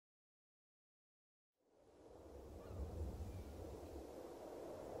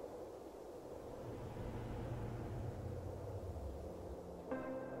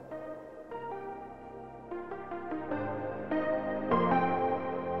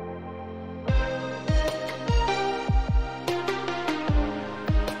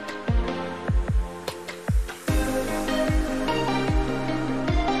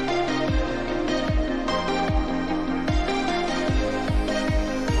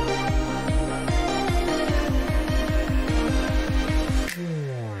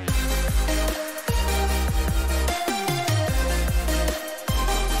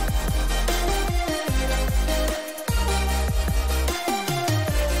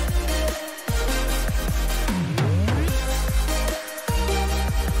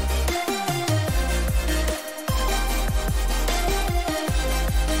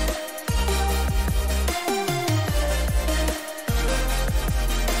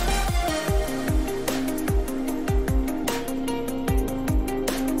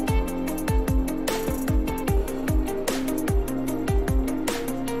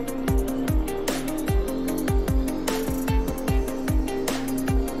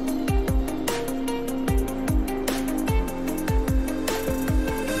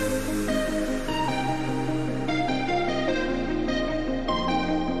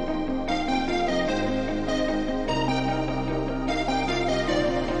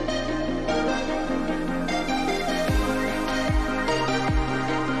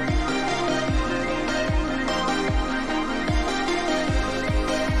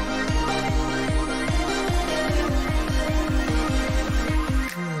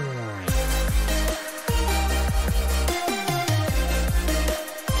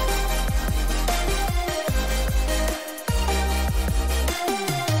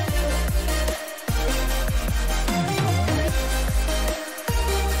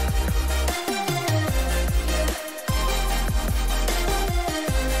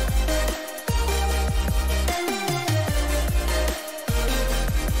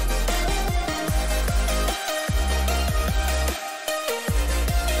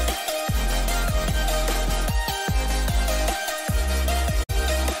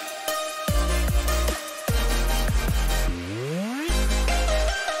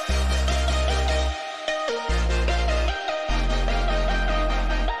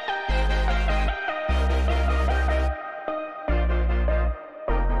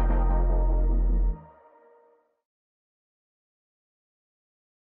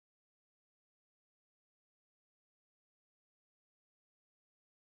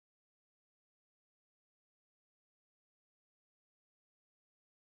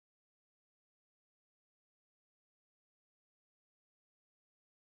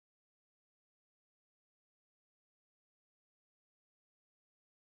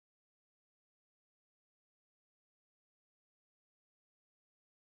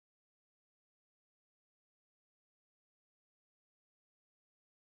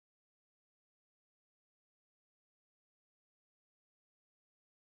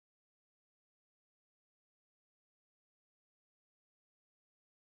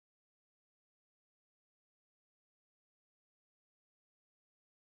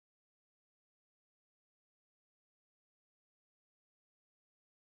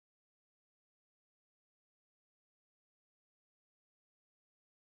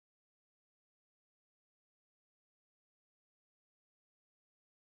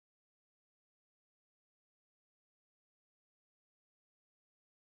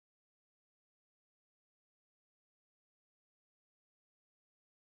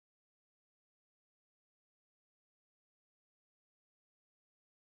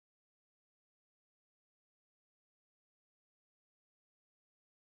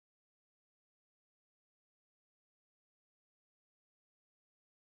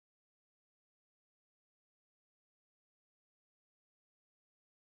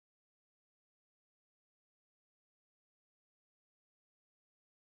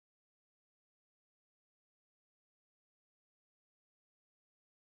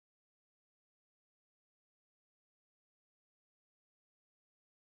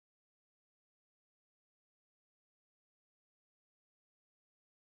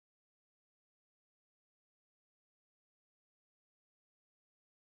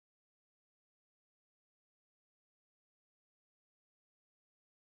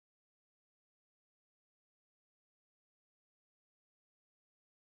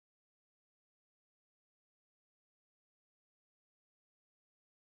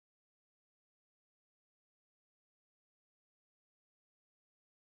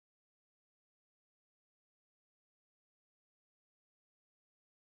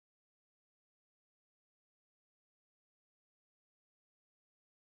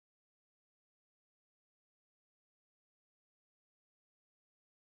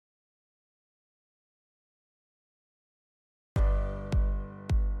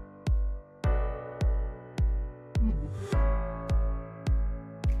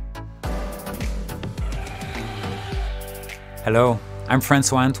Hello, I'm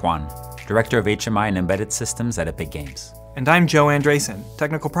Francois Antoine, Director of HMI and Embedded Systems at Epic Games. And I'm Joe Andresen,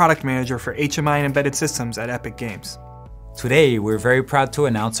 Technical Product Manager for HMI and Embedded Systems at Epic Games. Today, we're very proud to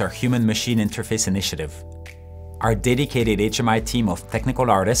announce our Human-Machine Interface Initiative. Our dedicated HMI team of technical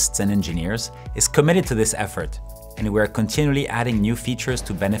artists and engineers is committed to this effort, and we are continually adding new features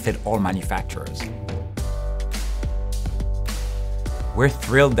to benefit all manufacturers. We're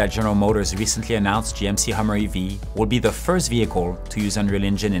thrilled that General Motors recently announced GMC Hummer EV will be the first vehicle to use Unreal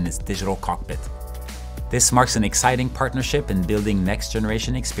Engine in its digital cockpit. This marks an exciting partnership in building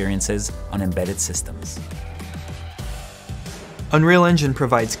next-generation experiences on embedded systems. Unreal Engine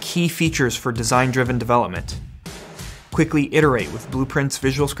provides key features for design-driven development. Quickly iterate with Blueprint's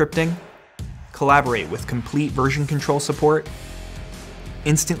visual scripting, collaborate with complete version control support,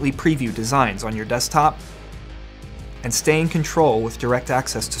 instantly preview designs on your desktop, and stay in control with direct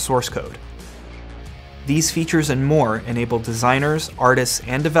access to source code. These features and more enable designers, artists,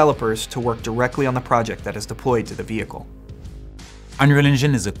 and developers to work directly on the project that is deployed to the vehicle. Unreal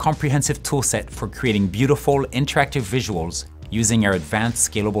Engine is a comprehensive toolset for creating beautiful, interactive visuals using our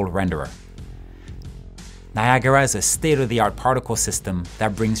advanced scalable renderer. Niagara is a state-of-the-art particle system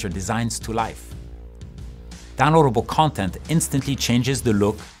that brings your designs to life. Downloadable content instantly changes the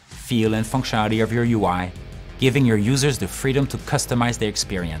look, feel, and functionality of your UI, giving your users the freedom to customize their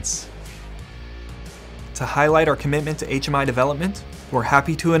experience. To highlight our commitment to HMI development, we're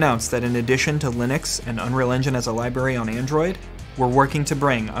happy to announce that in addition to Linux and Unreal Engine as a library on Android, we're working to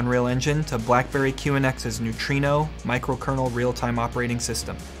bring Unreal Engine to BlackBerry QNX's Neutrino microkernel real-time operating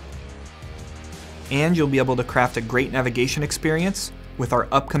system. And you'll be able to craft a great navigation experience with our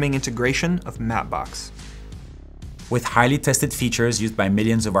upcoming integration of Mapbox. With highly tested features used by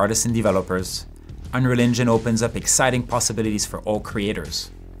millions of artists and developers, Unreal Engine opens up exciting possibilities for all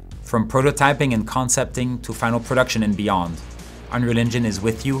creators. From prototyping and concepting to final production and beyond, Unreal Engine is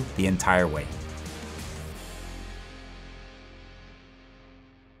with you the entire way.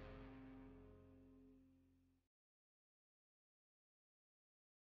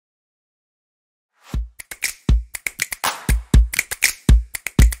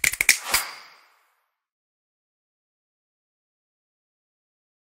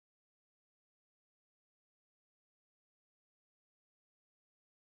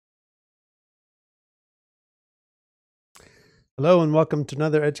 Hello and welcome to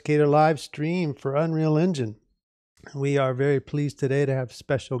another Educator live stream for Unreal Engine. We are very pleased today to have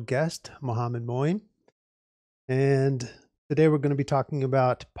special guest Mohammad Moniem. And today we're going to be talking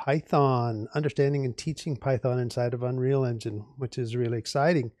about Python, understanding and teaching Python inside of Unreal Engine, which is really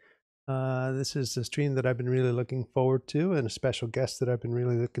exciting. This is a stream that I've been really looking forward to, and a special guest that I've been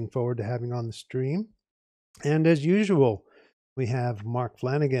really looking forward to having on the stream. And as usual, we have Mark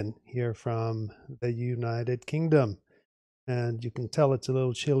Flanagan here from the United Kingdom. And you can tell it's a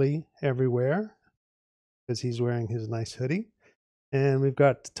little chilly everywhere because he's wearing his nice hoodie. And we've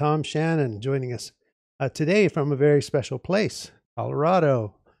got Tom Shannon joining us today from a very special place,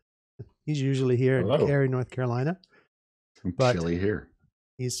 Colorado. He's usually here in Cary, North Carolina. But chilly here.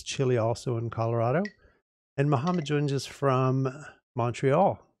 He's chilly also in Colorado. And Mohammad joins us from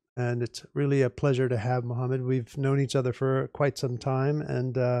Montreal. And it's really a pleasure to have Mohammad. We've known each other for quite some time,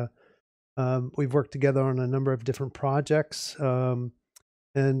 and we've worked together on a number of different projects,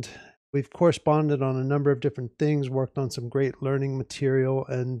 and we've corresponded on a number of different things, worked on some great learning material.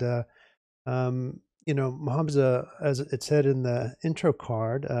 And, you know, Mohammed's, as it said in the intro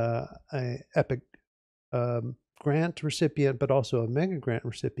card, a Epic grant recipient, but also a mega grant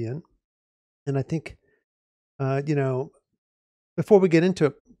recipient. And I think, you know, before we get into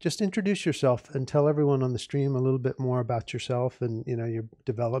it, just introduce yourself and tell everyone on the stream a little bit more about yourself and, you know, your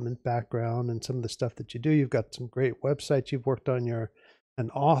development background and some of the stuff that you do. You've got some great websites you've worked on. You're an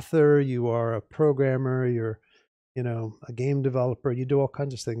author, you are a programmer, you're, you know, a game developer, you do all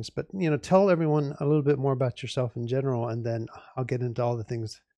kinds of things. But, you know, tell everyone a little bit more about yourself in general, and then I'll get into all the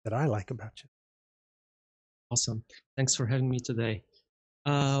things that I like about you. Awesome. Thanks for having me today.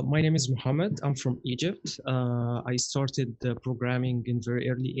 My name is Mohammed. I'm from Egypt. I started programming in very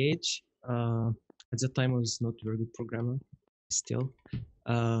early age. At that time, I was not a very good programmer. Still,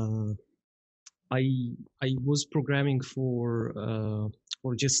 I was programming for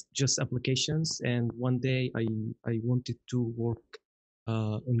just applications, and one day I wanted to work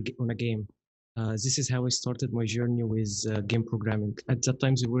on a game. This is how I started my journey with game programming. At that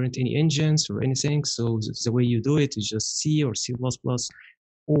time, there weren't any engines or anything, so the way you do it is just C or C++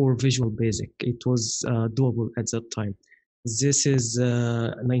 or Visual Basic. It was doable at that time. This is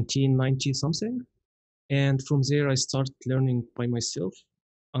 1990 something, and from there I started learning by myself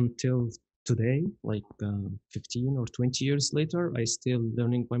until today, like 15 or 20 years later, I still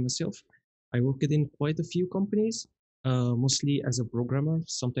learning by myself. I worked in quite a few companies, mostly as a programmer,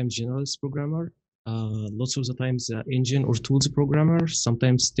 sometimes generalist programmer, lots of the times engine or tools programmer,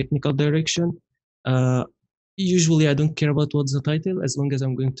 sometimes technical direction. Uh, Usually I don't care about what's the title as long as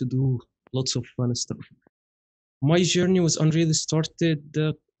I'm going to do lots of fun stuff. My journey with Unreal started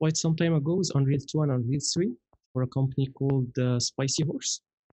quite some time ago with Unreal 2 and Unreal 3 for a company called Spicy Horse.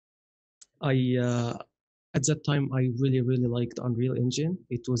 I At that time I really liked Unreal Engine.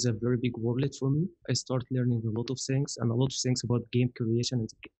 It was a very big world for me. I started learning a lot of things and a lot of things about game creation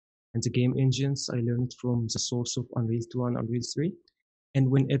and the game engines. I learned from the source of Unreal 2 and Unreal 3. And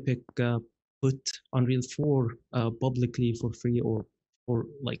when Epic put Unreal 4 publicly for free or for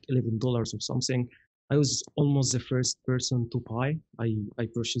like $11 or something, I was almost the first person to buy. I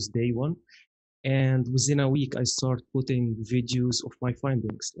purchased day one. And within a week, I start putting videos of my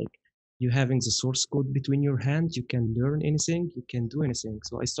findings. Like you having the source code between your hands, you can learn anything, you can do anything.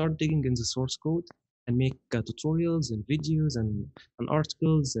 So I start digging in the source code and make tutorials and videos and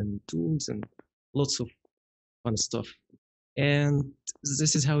articles and tools and lots of fun stuff. And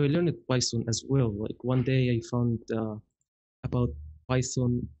this is how I learned Python as well. Like one day I found about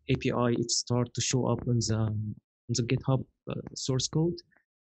Python API. It started to show up on the GitHub source code,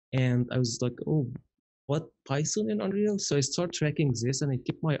 and I was like, oh, what, Python in Unreal? So I start tracking this, and I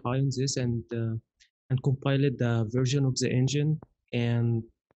keep my eye on this, and compiled the version of the engine, and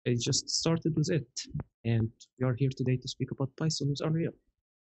I just started with it. And we are here today to speak about Python with Unreal.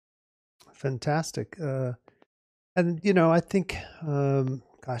 Fantastic. And, you know, I think,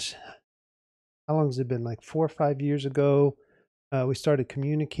 gosh, how long has it been? Like 4 or 5 years ago, we started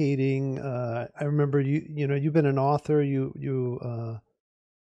communicating. I remember you know, you've been an author.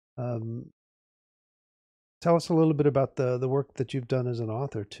 Tell us a little bit about the work that you've done as an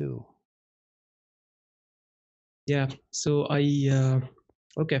author too. Yeah, so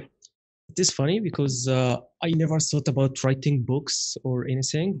okay. It is funny because I never thought about writing books or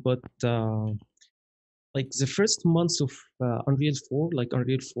anything, but like the first months of Unreal 4, like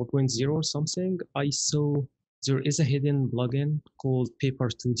Unreal 4.0 or something, I saw there is a hidden plugin called Paper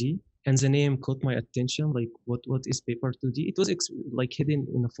 2D, and the name caught my attention. Like, what is Paper 2D? It was like hidden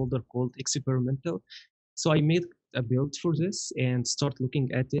in a folder called Experimental. So I made a build for this and start looking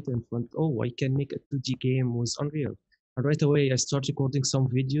at it and thought, oh, I can make a 2D game with Unreal. And right away, I start recording some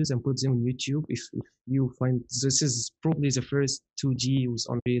videos and put them on YouTube. If you find, this is probably the first 2D with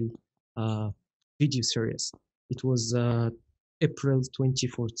Unreal video series. It was April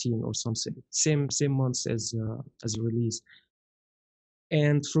 2014 or something, same months as release.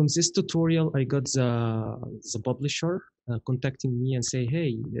 And from this tutorial, I got the publisher contacting me and say,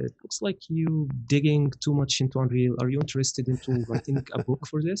 hey, it looks like you digging too much into Unreal. Are you interested into writing a book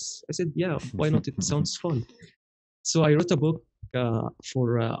for this? I said, yeah, why not? It sounds fun. So I wrote a book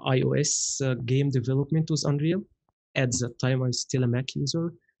for iOS game development with Unreal. At that time, I was still a Mac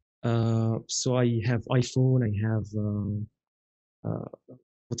user. So I have iPhone, I have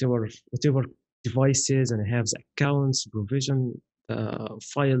whatever devices, and I have the accounts, provision,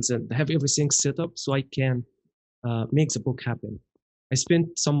 files, and have everything set up so I can make the book happen. I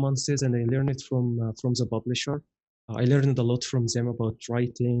spent some months and I learned it from the publisher. I learned a lot from them about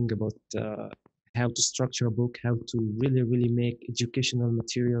writing, about how to structure a book, how to really make educational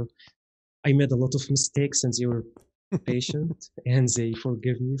material. I made a lot of mistakes and they were patient and they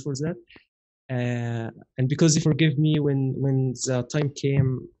forgive me for that. And because they forgive me, when the time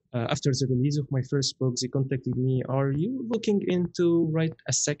came after the release of my first book, they contacted me, are you looking into write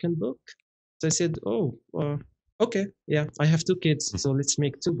a second book? So I said, oh, okay, yeah, I have 2 kids, so let's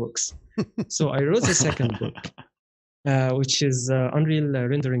make 2 books. So I wrote the second book, which is Unreal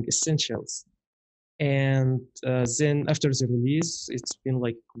Rendering Essentials. And then after the release, it's been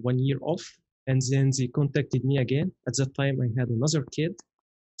like 1 year off. And then they contacted me again. At that time, I had another kid.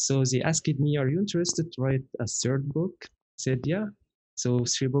 So they asked me, are you interested to write a third book? I said, yeah. So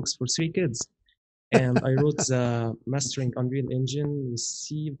 3 books for 3 kids. And I wrote the mastering Unreal Engine with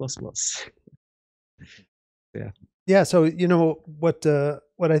C++. Yeah. Yeah. So, you know, what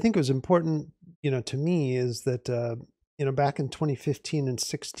I think was important, you know, to me is that, you know, back in 2015 and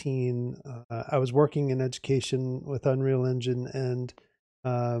 16, I was working in education with Unreal Engine, and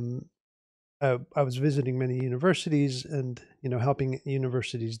I was visiting many universities and, you know, helping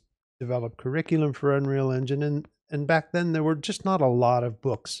universities develop curriculum for Unreal Engine. And back then there were just not a lot of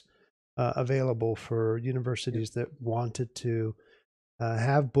books available for universities that wanted to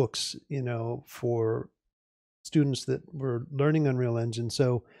have books, you know, for students that were learning Unreal Engine.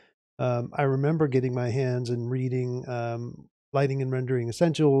 So I remember getting my hands and reading Lighting and Rendering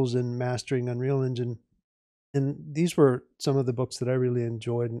Essentials and Mastering Unreal Engine. And these were some of the books that I really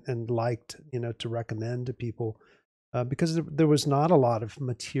enjoyed and liked, to recommend to people, because there was not a lot of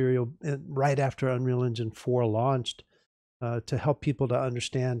material right after Unreal Engine 4 launched to help people to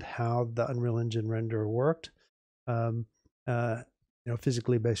understand how the Unreal Engine renderer worked.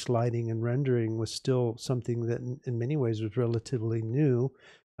 Physically based lighting and rendering was still something that in many ways was relatively new.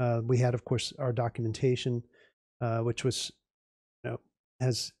 We had, of course, our documentation, which was,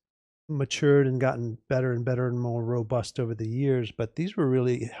 has matured and gotten better and better and more robust over the years. But these were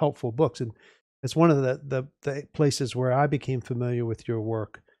really helpful books. And it's one of the places where I became familiar with your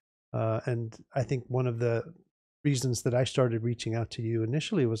work. And I think one of the reasons that I started reaching out to you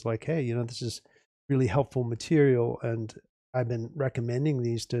initially was like, hey, this is really helpful material. And I've been recommending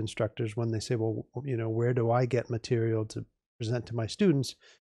these to instructors when they say, well, where do I get material to present to my students?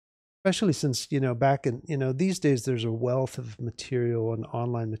 Especially since, back in, these days there's a wealth of material and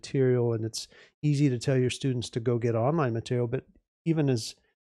online material, and it's easy to tell your students to go get online material. But even as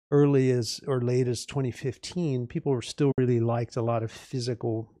early as or late as 2015, people were still really liked a lot of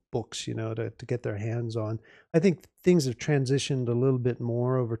physical books, to get their hands on. I think things have transitioned a little bit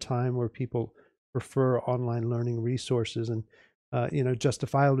more over time where people prefer online learning resources, and,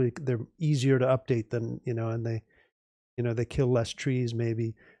 justifiably they're easier to update than, and they kill less trees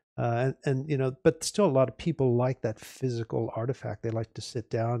maybe. But still a lot of people like that physical artifact. They like to sit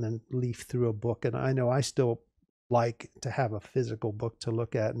down and leaf through a book. And I know I still like to have a physical book to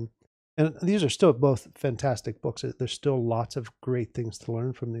look at. And these are still both fantastic books. There's still lots of great things to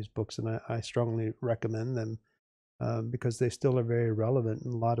learn from these books. And I strongly recommend them because they still are very relevant.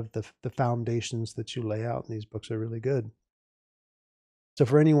 And a lot of the foundations that you lay out in these books are really good. So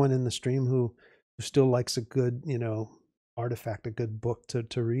for anyone in the stream who still likes a good, artifact, a good book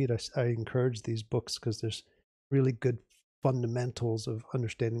to read, I encourage these books because there's really good fundamentals of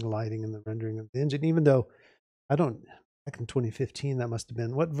understanding lighting and the rendering of the engine. Even though back in 2015, that must have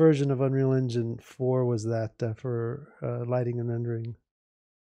been, what version of Unreal Engine 4 was that for lighting and rendering?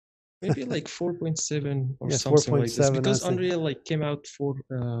 Maybe like 4.7 or Yeah, something like this, 4.7, because Unreal came out for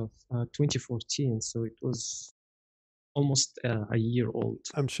 2014, so it was almost a year old.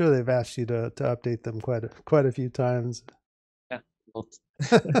 I'm sure they've asked you to update them quite a few times. Yeah,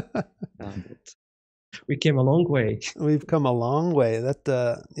 but we came a long way. We've come a long way. That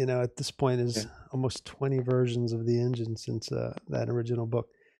at this point is almost 20 versions of the engine since that original book.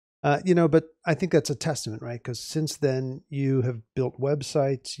 But I think that's a testament, right? Because since then you have built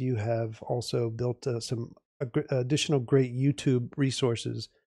websites. You have also built some additional great YouTube resources.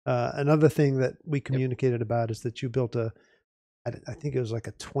 Another thing that we communicated about is that you built I think it was like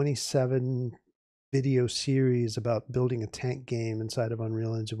a 27 video series about building a tank game inside of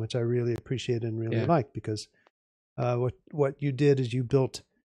Unreal Engine, which I really appreciated and really liked, because what you did is you built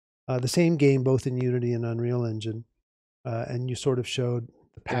the same game both in Unity and Unreal Engine, and you sort of showed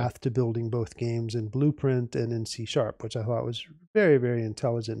the path to building both games in Blueprint and in C#, which I thought was very, very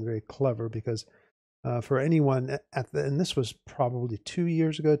intelligent and very clever, because for anyone and this was probably 2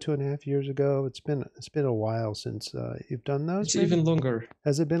 years ago, 2.5 years ago. It's been a while since you've done those. It's even longer.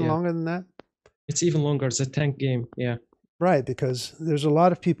 Has it been longer than that? It's even longer. It's a tank game. Yeah. Right, because there's a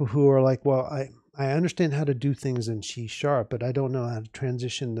lot of people who are like, well, I understand how to do things in C#, but I don't know how to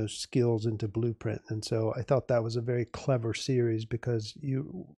transition those skills into Blueprint. And so I thought that was a very clever series, because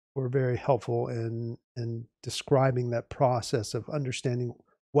you were very helpful in describing that process of understanding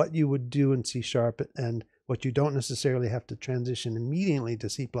what you would do in C# and what you don't necessarily have to transition immediately to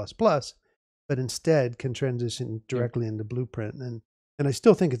C++, but instead can transition directly into Blueprint. And I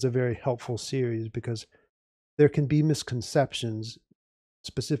still think it's a very helpful series, because there can be misconceptions,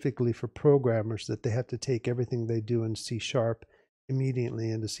 specifically for programmers, that they have to take everything they do in C#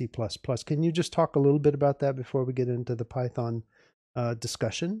 immediately into C++. Can you just talk a little bit about that before we get into the Python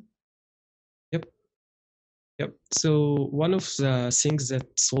discussion? Yep. So one of the things that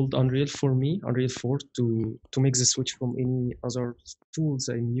sold Unreal for me, Unreal 4, to make the switch from any other tools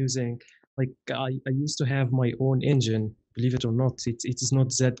I'm using, like I used to have my own engine. Believe it or not, it is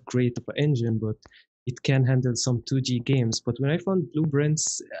not that great of an engine, but it can handle some 2D games. But when I found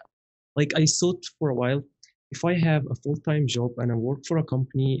Blueprints, like I thought for a while, if I have a full-time job and I work for a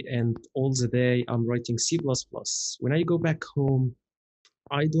company and all the day I'm writing C++, when I go back home,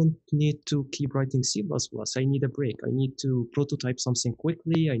 I don't need to keep writing C++. I need a break. I need to prototype something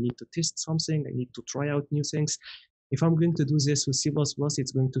quickly. I need to test something. I need to try out new things. If I'm going to do this with C++,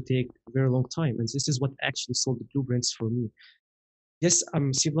 it's going to take a very long time. And this is what actually sold the Blueprints for me. Yes, I'm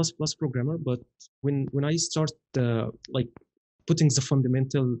a C++ programmer, but when I start like putting the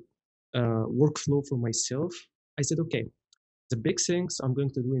fundamental workflow for myself, I said, okay, the big things I'm going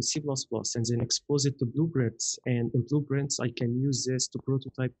to do in C++ and then expose it to blueprints. And in blueprints, I can use this to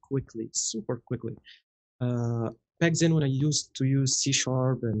prototype quickly, super quickly. Back then, when I used to use C#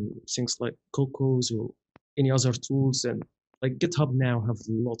 and things like Cocos or any other tools, and like GitHub now have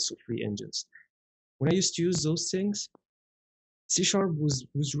lots of free engines. When I used to use those things, C#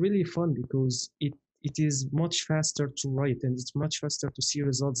 was really fun because it is much faster to write and it's much faster to see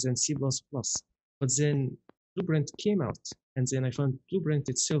results than C++. But then Blueprint came out, and then I found Blueprint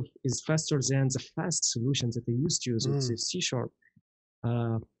itself is faster than the fast solutions that I used to use with C#. So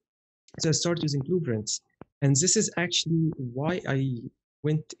I started using Blueprints, and this is actually why I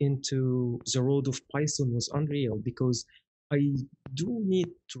went into the road of Python with Unreal, because I do need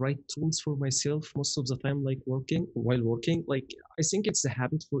to write tools for myself most of the time, like while working. Like, I think it's a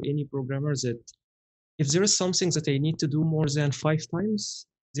habit for any programmer that if there is something that I need to do more than 5 times,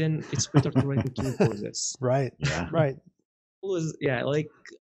 then it's better to write a tool for this. Right. Yeah. Right. Yeah, like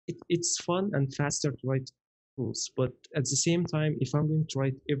it's fun and faster to write tools, but at the same time, if I'm going to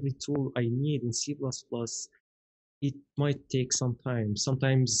write every tool I need in C++, it might take some time.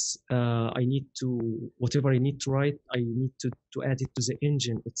 Sometimes I need to, whatever I need to write, I need to add it to the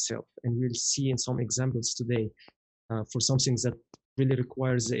engine itself. And we'll see in some examples today for something that really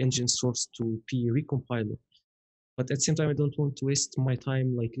requires the engine source to be recompiled. But at the same time, I don't want to waste my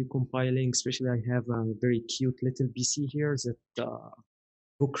time like recompiling, especially I have a very cute little PC here that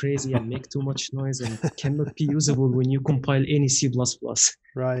go crazy and make too much noise and cannot be usable when you compile any C++.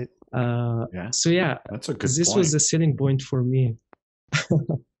 Right. So yeah, that's a good this point. was the selling point for me.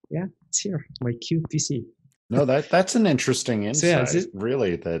 Yeah, it's here, my cute PC. No, that's an interesting insight. So yeah,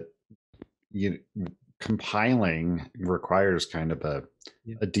 really, that compiling requires kind of a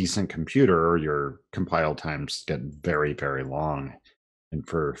decent computer, or your compile times get very, very long. And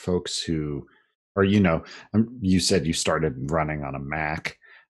for folks who are, you said you started running on a Mac.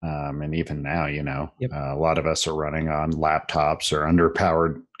 And even now, a lot of us are running on laptops or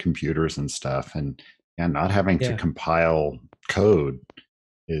underpowered computers and stuff, and not having to compile code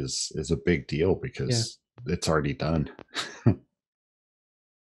is a big deal because it's already done.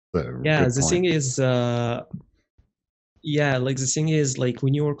 The thing is, the thing is, like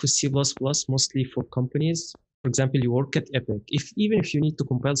when you work with C++, mostly for companies, for example, you work at Epic. Even if you need to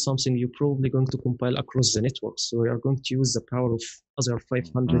compile something, you're probably going to compile across the network. So you are going to use the power of other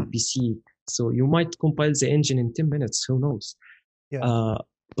 500 PC. So you might compile the engine in 10 minutes. Who knows? Yeah.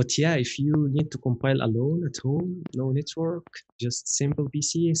 But yeah, if you need to compile alone at home, no network, just simple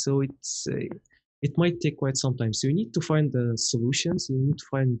PC, so it might take quite some time. So you need to find the solutions. You need to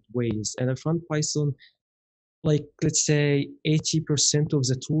find ways. And I found Python, like, let's say 80% of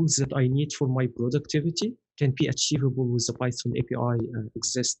the tools that I need for my productivity can be achievable with the Python API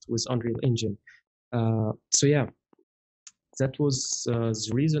exist with Unreal Engine. So yeah, that was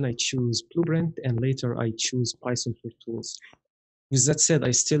the reason I choose Blueprint, and later I choose Python for tools. With that said,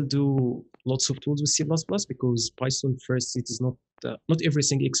 I still do lots of tools with C++ because Python, first, it is not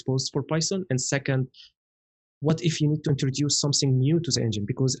everything exposed for Python, and second, what if you need to introduce something new to the engine?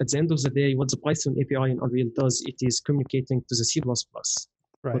 Because at the end of the day, what the Python API in Unreal does, it is communicating to the C++.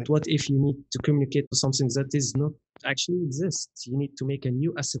 Right. But what if you need to communicate to something that is not actually exists? You need to make a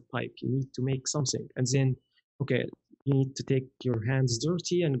new asset type. You need to make something. And then, okay, you need to take your hands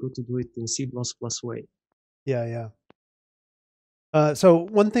dirty and go to do it in C++ way. Yeah. So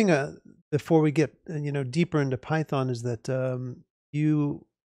one thing before we get deeper into Python is that you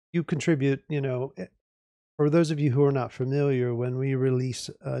contribute. For those of you who are not familiar, when we release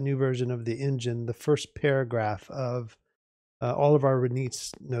a new version of the engine, the first paragraph of all of our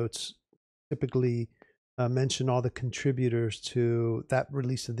release notes typically mention all the contributors to that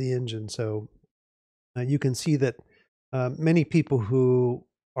release of the engine. So you can see that many people who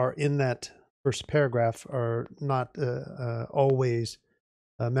are in that first paragraph are not always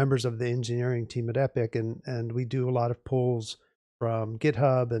members of the engineering team at Epic, and we do a lot of polls from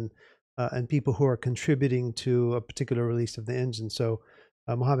GitHub and people who are contributing to a particular release of the engine. So,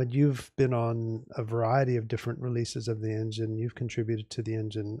 Mohammad, you've been on a variety of different releases of the engine. You've contributed to the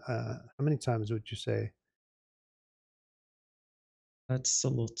engine. How many times would you say? That's a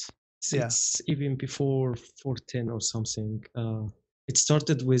lot. It's even before 4.10 or something. It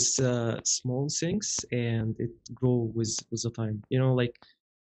started with small things, and it grew with the time. Like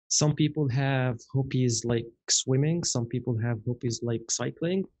some people have hobbies like swimming, some people have hobbies like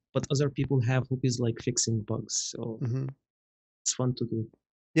cycling, but other people have hobbies like fixing bugs. So it's fun to do.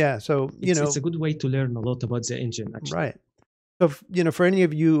 Yeah, so it's a good way to learn a lot about the engine, actually. Right. So for any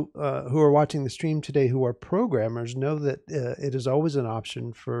of you who are watching the stream today who are programmers, know that it is always an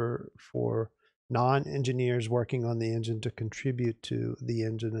option for non-engineers working on the engine to contribute to the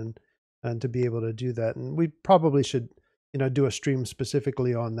engine and to be able to do that. And we probably should, do a stream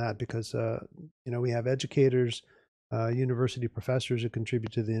specifically on that because, we have educators, university professors who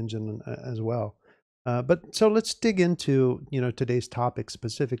contribute to the engine as well. But so let's dig into, today's topic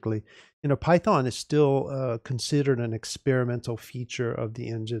specifically. Python is still considered an experimental feature of the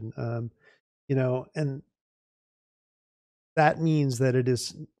engine, and that means that it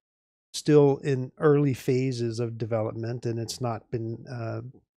is still in early phases of development, and it's not been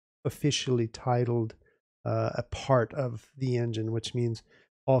officially titled a part of the engine, which means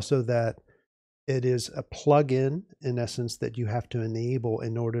also that it is a plugin in essence that you have to enable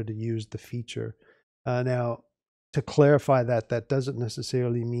in order to use the feature. Now, to clarify that doesn't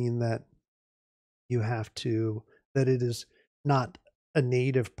necessarily mean that that it is not a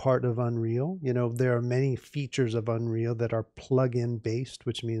native part of Unreal. There are many features of Unreal that are plug-in based,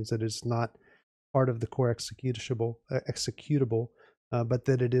 which means that it's not part of the core executable, but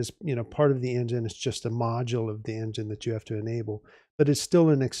that it is, part of the engine. It's just a module of the engine that you have to enable. But it's still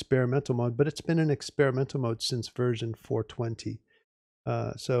in experimental mode, but it's been in experimental mode since version 420.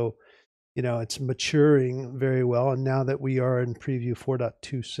 So, it's maturing very well. And now that we are in preview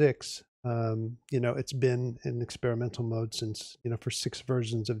 4.26, it's been in experimental mode since, for 6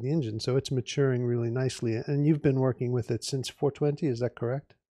 versions of the engine. So it's maturing really nicely. And you've been working with it since 420, is that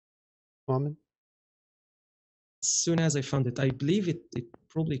correct, Mohammad? As soon as I found it, I believe it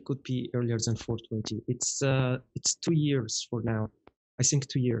probably could be earlier than 420. It's 2 years for now. I think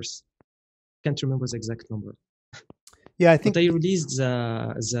 2 years. Can't remember the exact number. Yeah, I think. But I released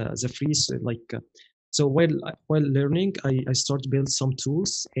the free so while learning, I started to build some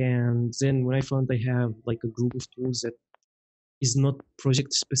tools, and then when I found I have like a group of tools that is not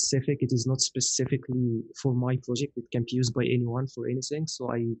project specific, it is not specifically for my project. It can be used by anyone for anything. So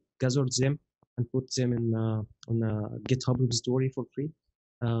I gathered them and put them in on a GitHub repository for free.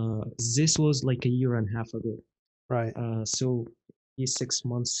 This was like a year and a half ago. Right. So 6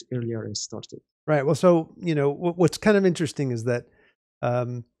 months earlier I started. Right. Well, so, what's kind of interesting is that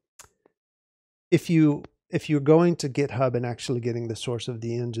if you're going to GitHub and actually getting the source of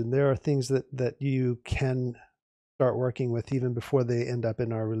the engine, there are things that you can start working with even before they end up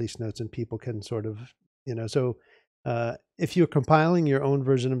in our release notes, and people can sort of, so if you're compiling your own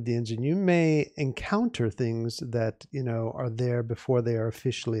version of the engine, you may encounter things that, are there before they are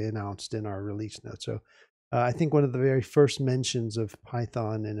officially announced in our release notes. So I think one of the very first mentions of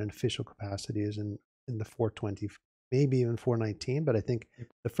Python in an official capacity is in the 420, maybe even 419. But I think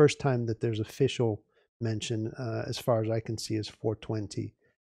the first time that there's official mention, as far as I can see, is 420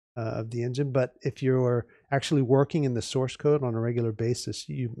 of the engine. But if you're actually working in the source code on a regular basis,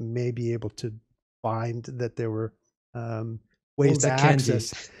 you may be able to find that there were ways to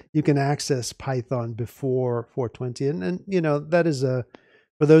access. You can access Python before 420, and that is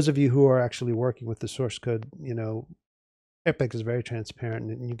for those of you who are actually working with the source code, Epic is very transparent,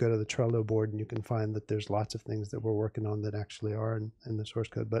 and you go to the Trello board and you can find that there's lots of things that we're working on that actually are in the source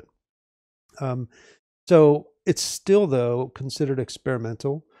code. But so it's still, though, considered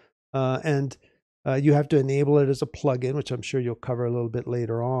experimental, and you have to enable it as a plugin, which I'm sure you'll cover a little bit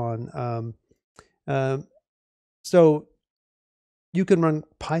later on. So you can run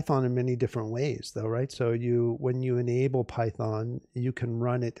Python in many different ways, though, right? So when you enable Python, you can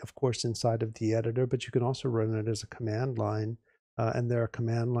run it, of course, inside of the editor, but you can also run it as a command line, and there are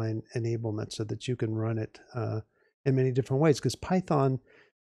command line enablements so that you can run it in many different ways, because Python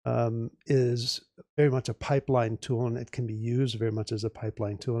is very much a pipeline tool, and it can be used very much as a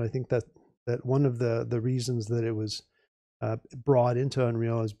pipeline tool. And I think that one of the reasons that it was brought into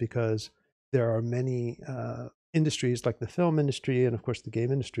Unreal is because there are many industries like the film industry and of course the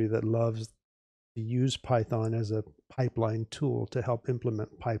game industry that loves to use Python as a pipeline tool to help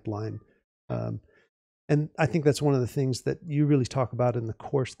implement pipeline. And I think that's one of the things that you really talk about in the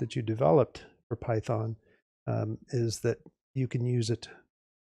course that you developed for Python, is that you can use it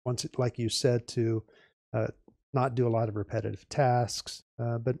once, like you said, to not do a lot of repetitive tasks,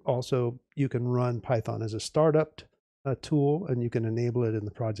 but also you can run Python as a startup tool, and you can enable it in the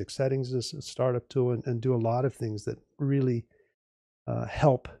project settings as a startup tool, and do a lot of things that really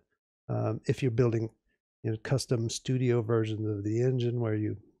help if you're building custom studio versions of the engine where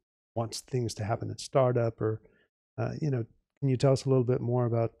you want things to happen at startup, or can you tell us a little bit more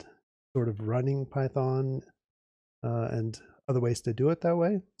about sort of running Python and other ways to do it that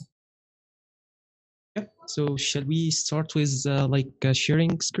way? Yeah. So shall we start with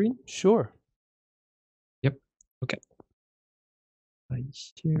sharing screen? Sure. Yep. Okay. I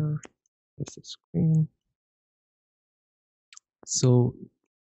share the screen. So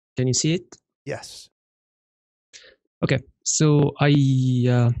can you see it? Yes. Okay, so I'll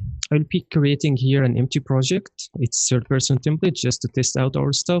be creating here an empty project. It's third-person template just to test out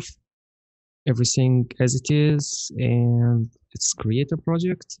our stuff, everything as it is, and it's create a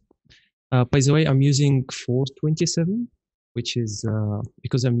project. By the way, I'm using 427, which is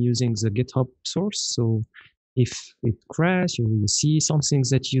because I'm using the GitHub source. So if it crashes or you see some things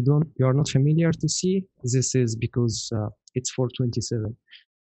that you are not familiar to see, this is because it's 427.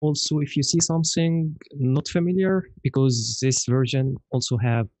 Also, if you see something not familiar, because this version also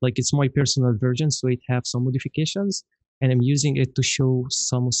have, like, it's my personal version, so it have some modifications, and I'm using it to show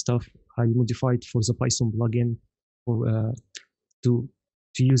some stuff I modified for the Python plugin for to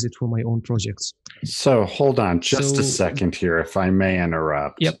use it for my own projects. So hold on just a second here, if I may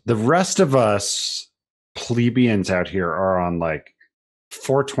interrupt. Yep. The rest of us plebeians out here are on like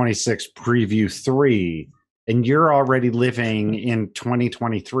 426 preview 3, and you're already living in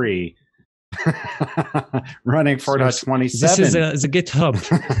 2023 running 4.27. This is the GitHub.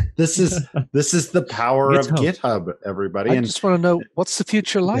 this is the power of GitHub, everybody. I just want to know, what's the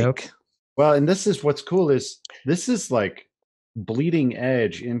future like? Yep. Well, and this is what's cool is this is like bleeding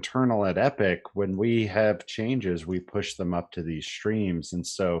edge internal at Epic. When we have changes, we push them up to these streams. And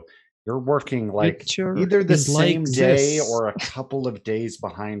so you're working like either the same day or a couple of days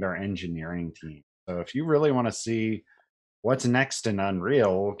behind our engineering team. So if you really want to see what's next in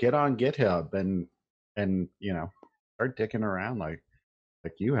Unreal, get on GitHub and you know, start dicking around like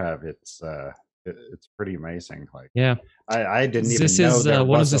you have. It's pretty amazing. Like, yeah, I didn't even know there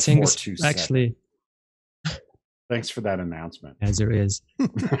one was of the things 427. actually. Thanks for that announcement. As there is.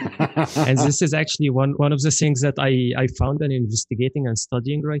 And this is actually one of the things that I found and investigating and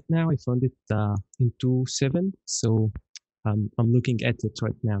studying right now. I found it in 2.7. So I'm looking at it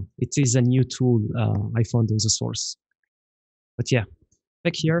right now. It is a new tool I found in the source. But yeah,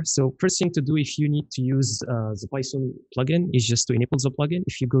 back here. So first thing to do if you need to use the Python plugin is just to enable the plugin.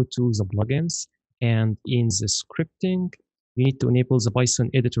 If you go to the plugins and in the scripting, you need to enable the Python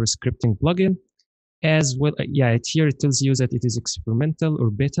editor scripting plugin. As well, yeah, here it tells you that it is experimental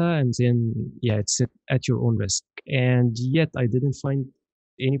or beta, and then, yeah, it's at your own risk. And yet I didn't find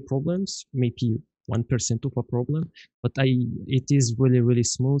any problems, maybe 1% of a problem, but it is really, really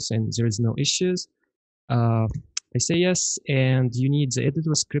smooth and there is no issues. I say yes, and you need the editor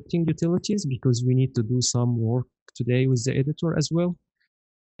scripting utilities because we need to do some work today with the editor as well.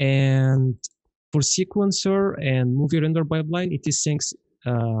 And for sequencer and movie render pipeline, it is things,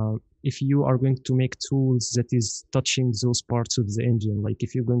 if you are going to make tools that is touching those parts of the engine, like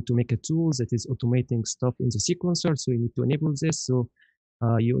if you're going to make a tool that is automating stuff in the sequencer, so you need to enable this. So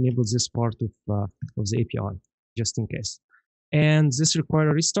you enable this part of the API, just in case. And this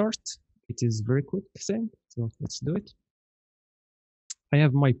requires a restart. It is very quick thing, so let's do it. I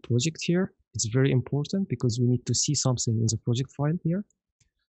have my project here. It's very important because we need to see something in the project file here.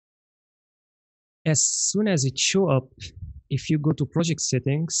 As soon as it show up, if you go to project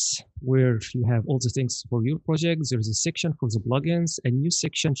settings, where you have all the things for your project, there's a section for the plugins, a new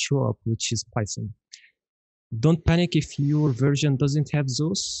section show up, which is Python. Don't panic if your version doesn't have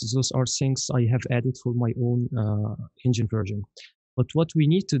those. Those are things I have added for my own engine version. But what we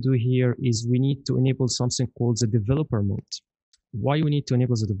need to do here is we need to enable something called the developer mode. Why we need to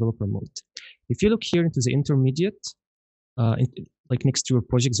enable the developer mode? If you look here into the intermediate, like next to your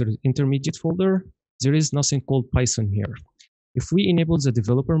project, there is intermediate folder. There is nothing called Python here. If we enable the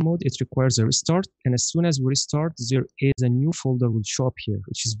developer mode, it requires a restart. And as soon as we restart, there is a new folder will show up here,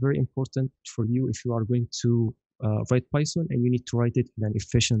 which is very important for you if you are going to write Python and you need to write it in an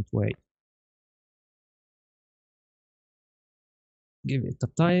efficient way. Give it a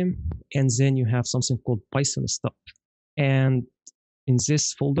time, and then you have something called Python stop. And in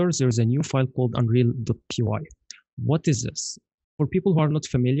this folder, there's a new file called unreal.py. What is this? For people who are not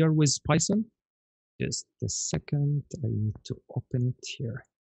familiar with Python, just a second, I need to open it here.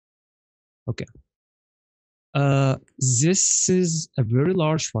 Okay. This is a very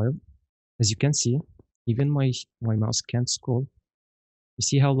large file, as you can see. Even my mouse can't scroll. You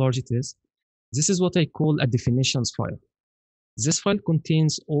see how large it is? This is what I call a definitions file. This file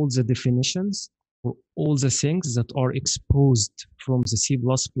contains all the definitions for all the things that are exposed from the C++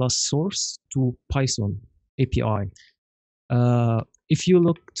 source to Python API. If you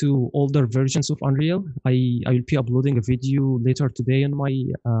look to older versions of Unreal, I will be uploading a video later today on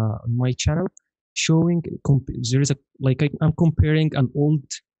my channel showing there is I'm comparing an old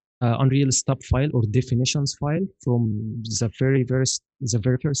Unreal stub file or definitions file from the very first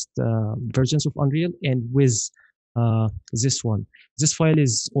versions of Unreal and with this one. This file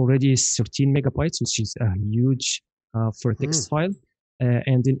is already 13 megabytes, which is a huge for a text file.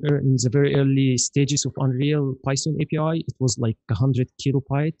 and in the very early stages of Unreal Python API, it was like 100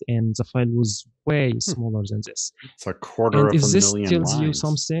 kilobyte, and the file was way smaller than this. It's a quarter of a million lines. If this tells you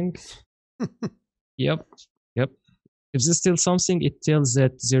something, yep. If this tells something, it tells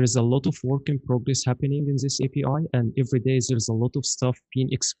that there is a lot of work in progress happening in this API, and every day there's a lot of stuff being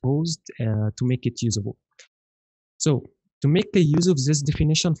exposed to make it usable. So to make a use of this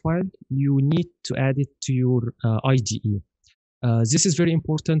definition file, you need to add it to your IDE. This is very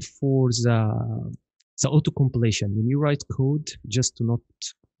important for the auto-completion. When you write code, just to not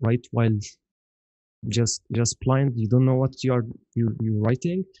write while just blind, you don't know what you're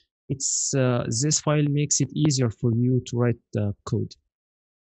writing. It's this file makes it easier for you to write the code.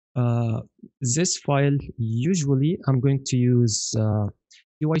 This file, usually I'm going to use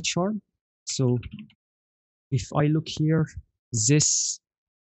PyCharm. So if I look here, this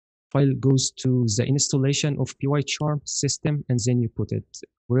file goes to the installation of PyCharm system, and then you put it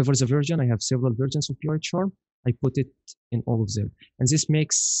wherever the version. I have several versions of PyCharm. I put it in all of them, and this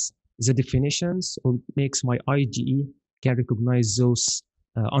makes the definitions, or makes my IDE can recognize those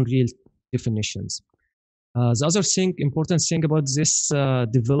Unreal definitions. The other important thing about this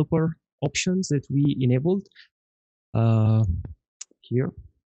developer options that we enabled here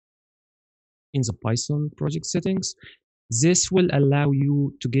in the Python project settings, this will allow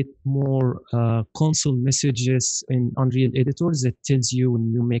you to get more console messages in Unreal Editor that tells you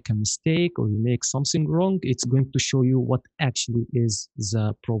when you make a mistake or you make something wrong. It's going to show you what actually is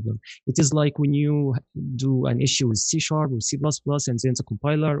the problem. It is like when you do an issue with C# or C++, and then the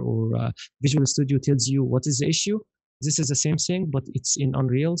compiler or Visual Studio tells you what is the issue. This is the same thing, but it's in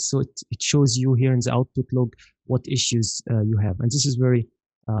Unreal, so it shows you here in the output log what issues you have, and this is very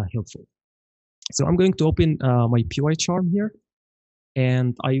helpful. So I'm going to open my PyCharm here,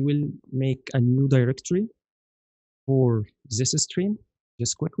 and I will make a new directory for this stream.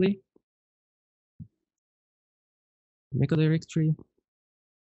 Just quickly make a directory,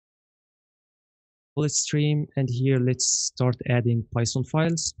 bullet stream, and here let's start adding Python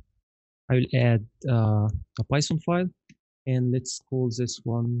files. I will add a Python file, and let's call this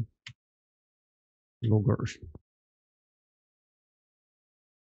one logger.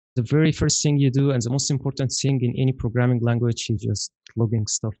 The very first thing you do, and the most important thing in any programming language, is just logging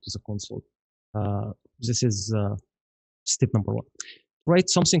stuff to the console. This is step number one. Write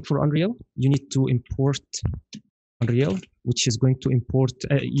something for Unreal. You need to import Unreal, which is going to import.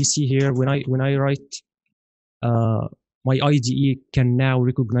 You see here when I write, my IDE can now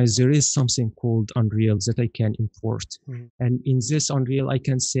recognize there is something called Unreal that I can import. Mm-hmm. And in this Unreal, I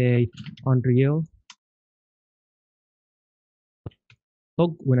can say Unreal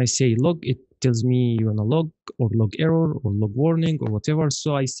log. When I say log, it tells me you want a log or log error or log warning or whatever.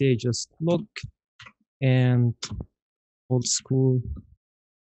 So I say just log and old school.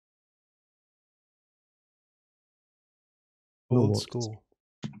 Old school.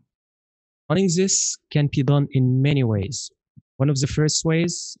 Running this can be done in many ways. One of the first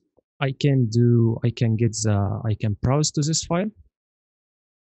ways I can browse to this file.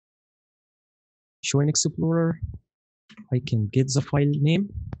 Show in Explorer. I can get the file name,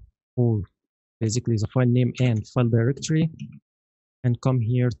 or basically the file name and file directory, and come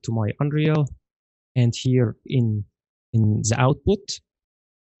here to my Unreal. And here in the output,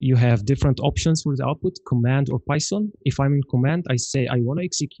 you have different options for the output, command or Python. If I'm in command, I say I want to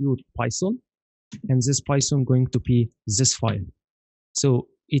execute Python, and this Python going to be this file. So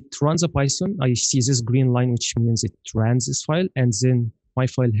it runs a Python. I see this green line, which means it runs this file, and then my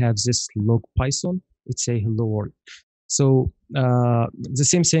file has this log Python. It's a hello world. So the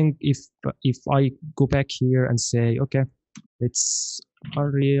same thing if I go back here and say, okay, it's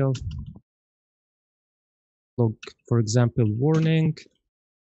Unreal log, for example, warning,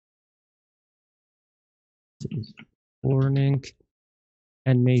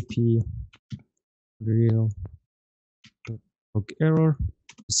 and maybe real log error.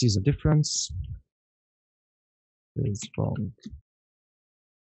 You see the difference. Is wrong.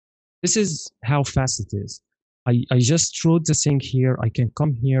 This is how fast it is. I just wrote the thing here. I can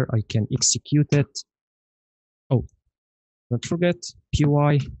come here. I can execute it. Oh, don't forget py,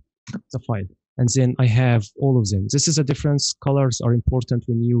 the file. And then I have all of them. This is a difference. Colors are important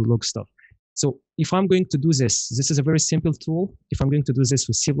when you log stuff. So if I'm going to do this is a very simple tool. If I'm going to do this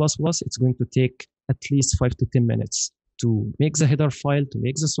with C++, it's going to take at least 5 to 10 minutes to make the header file, to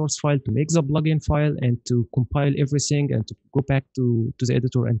make the source file, to make the plugin file, and to compile everything, and to go back to the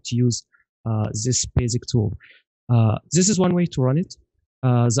editor and to use this basic tool. This is one way to run it.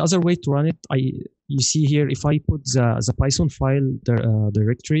 The other way to run it, you see here, if I put the Python file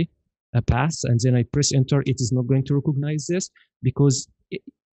directory a path and then I press enter, it is not going to recognize this because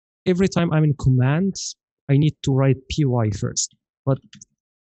every time I'm in command, I need to write py first. But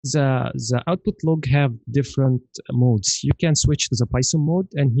the output log have different modes. You can switch to the Python mode,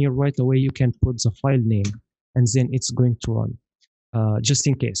 and here right away you can put the file name, and then it's going to run, just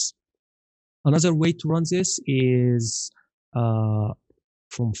in case. Another way to run this is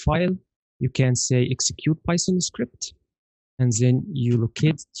from file, you can say execute Python script, and then you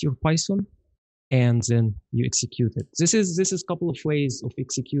locate your Python, and then you execute it. This is a couple of ways of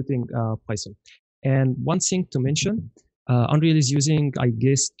executing Python. And one thing to mention, Unreal is using, I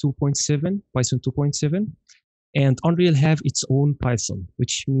guess, 2.7, Python 2.7, and Unreal have its own Python,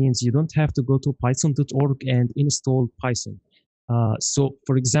 which means you don't have to go to python.org and install Python. So,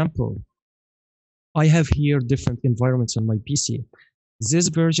 for example, I have here different environments on my PC. This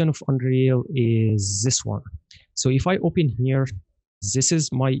version of Unreal is this one. So if I open here, this is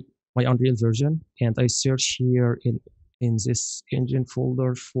my Unreal version, and I search here in this engine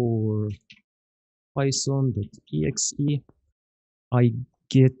folder for python.exe, I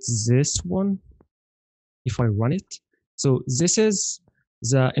get this one if I run it. So this is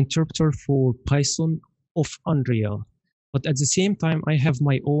the interpreter for Python of Unreal. But at the same time, I have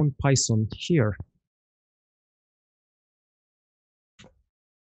my own Python here.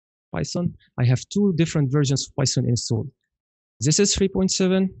 Python, I have two different versions of Python installed. This is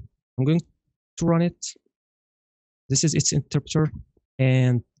 3.7. I'm going to run it. This is its interpreter,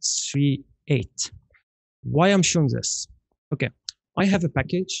 and 3.8. Why I'm showing this? Okay, I have a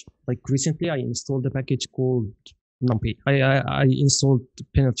package. Like recently, I installed a package called NumPy. I installed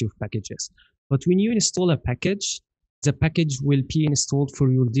plenty of packages. But when you install a package, the package will be installed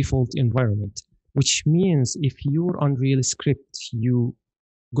for your default environment, which means if your Unreal script, you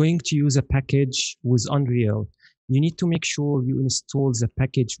going to use a package with Unreal, you need to make sure you install the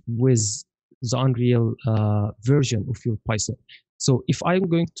package with the Unreal version of your Python. So if I'm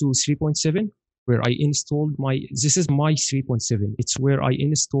going to 3.7, where I installed this is my 3.7. It's where I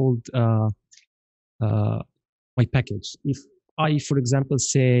installed my package. If I, for example,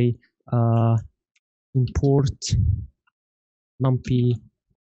 say import NumPy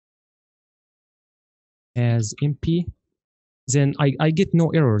as MP, then I get no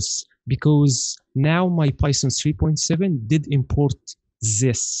errors because now my Python 3.7 did import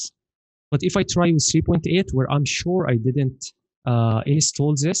this. But if I try with 3.8, where I'm sure I didn't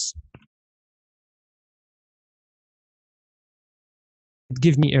install this, it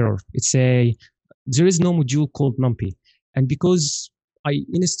gives me error. It say there is no module called NumPy, and because I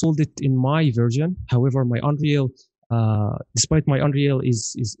installed it in my version, however, my Unreal, despite my Unreal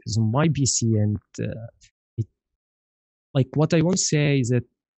is on my PC, and like what I want to say is that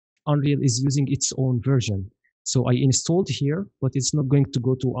Unreal is using its own version. So I installed here, but it's not going to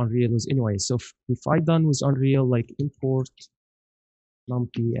go to Unreal anyway. So if I done with Unreal, like import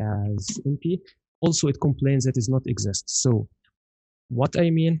NumPy as MP, also it complains that it does not exist. So what I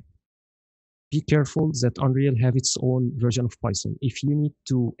mean, be careful that Unreal have its own version of Python. If you need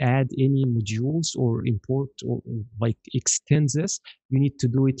to add any modules or import or like extend this, you need to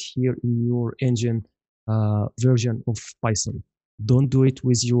do it here in your engine version of Python. Don't do it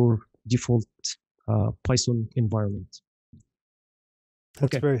with your default Python environment.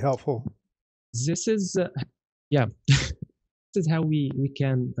 That's very helpful. This is, yeah, this is how we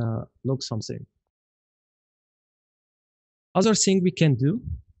can log something. Other thing we can do,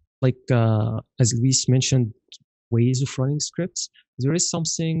 like as Luis mentioned, ways of running scripts. There is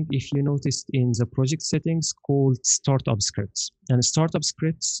something, if you noticed in the project settings, called startup scripts. And startup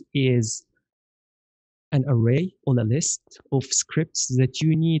scripts is an array or a list of scripts that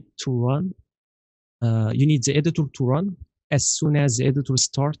you need to run. You need the editor to run as soon as the editor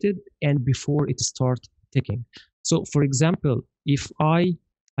started and before it starts ticking. So for example, if I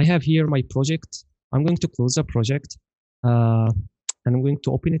have here my project, I'm going to close the project and I'm going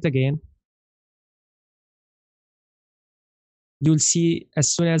to open it again. You'll see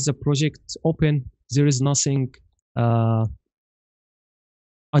as soon as the project open, there is nothing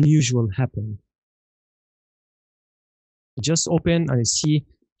unusual happen. Just open and I see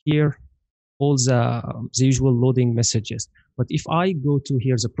here all the usual loading messages. But if I go to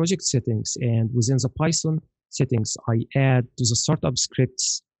here the project settings, and within the Python settings, I add to the startup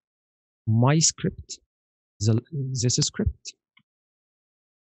scripts my script, this script.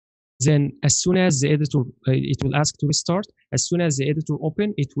 Then as soon as the editor, it will ask to restart. As soon as the editor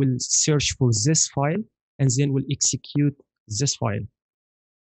open, it will search for this file and then will execute this file.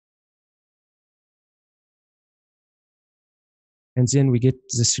 And then we get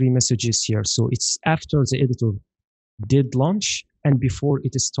the 3 messages here. So it's after the editor did launch and before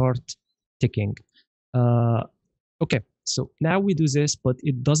it start ticking. Okay, so now we do this, but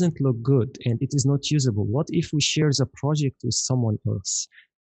it doesn't look good and it is not usable. What if we share the project with someone else?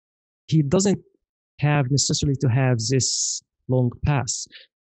 He doesn't have necessarily to have this long pass.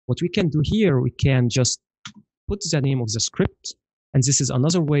 What we can do here, we can just put the name of the script, and this is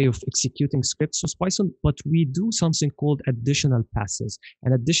another way of executing scripts with Python, but we do something called additional passes.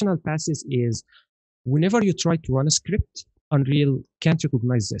 And additional passes is whenever you try to run a script, Unreal can't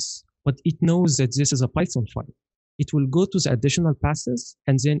recognize this, but it knows that this is a Python file. It will go to the additional passes,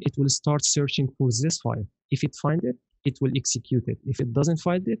 and then it will start searching for this file. If it finds it, it will execute it. If it doesn't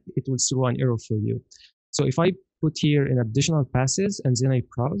find it, it will throw an error for you. So if I put here in additional passes and then I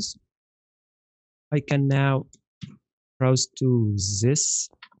browse, I can now browse to this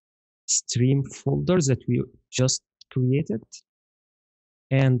stream folder that we just created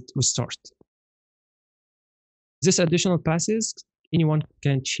and restart. This additional passes, anyone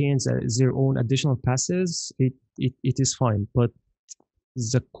can change their own additional passes. It is fine, but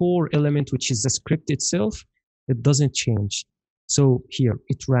the core element, which is the script itself, it doesn't change. So here,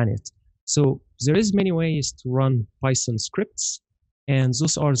 it ran it. So there is many ways to run Python scripts, and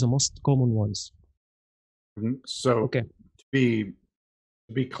those are the most common ones. So okay, to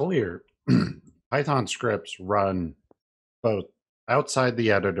be clear, Python scripts run both outside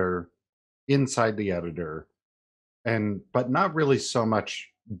the editor, inside the editor, but not really so much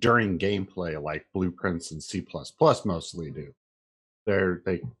during gameplay like blueprints and C++ mostly do.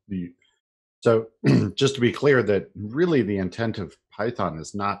 So just to be clear, that really the intent of Python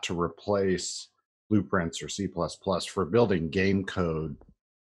is not to replace blueprints or C++ for building game code,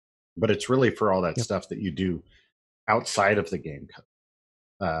 but it's really for all that stuff that you do outside of the game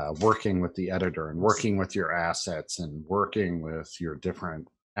code, working with the editor and working with your assets and working with your different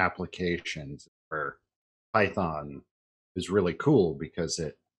applications, where Python is really cool because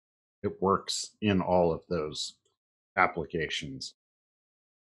it works in all of those applications,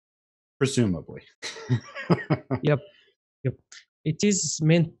 presumably. Yep. It is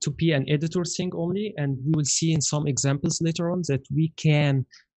meant to be an editor thing only, and we will see in some examples later on that we can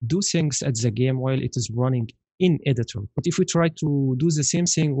do things at the game while it is running in editor. But if we try to do the same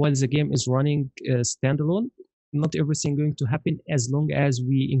thing while the game is running standalone, not everything going to happen as long as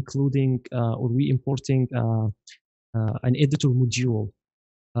we including or we importing an editor module.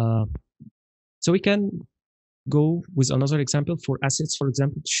 So we can go with another example for assets, for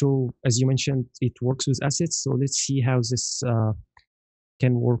example, to show, as you mentioned, it works with assets. So let's see how this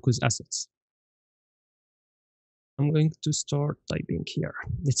can work with assets. I'm going to start typing here.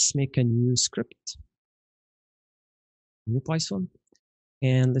 Let's make a new script, new Python,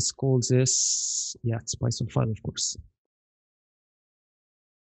 and let's call this, it's Python file, of course.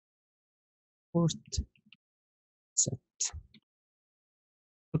 Port set.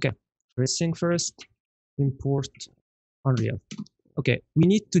 Okay, first thing first, import Unreal. Okay, we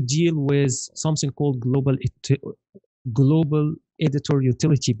need to deal with something called global editor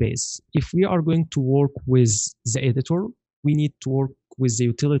utility base. If we are going to work with the editor, we need to work with the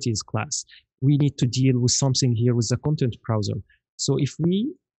utilities class. We need to deal with something here with the content browser. So if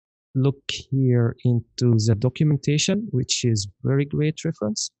we look here into the documentation, which is very great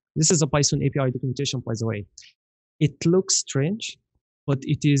reference. This is a Python API documentation, by the way. It looks strange, but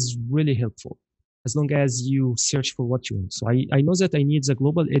it is really helpful as long as you search for what you want. So I know that I need the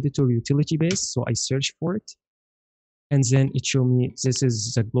global editor utility base, so I search for it. And then it showed me this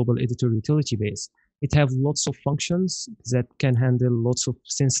is the global editor utility base. It have lots of functions that can handle lots of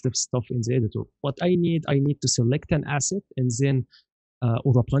sensitive stuff in the editor. What I need to select an asset and then,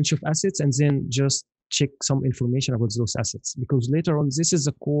 or a bunch of assets, and then just check some information about those assets. Because later on, this is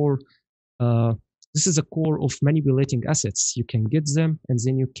a core of manipulating assets. You can get them, and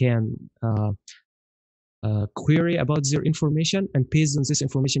then you can query about their information, and based on this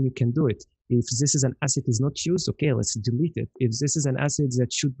information, you can do it. If this is an asset is not used, okay, let's delete it. If this is an asset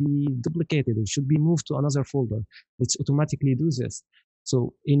that should be duplicated, it should be moved to another folder, let's automatically do this.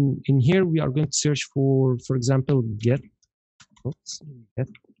 So in here, we are going to search for example, get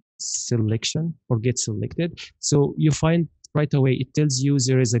selection or get selected. So you find right away, it tells you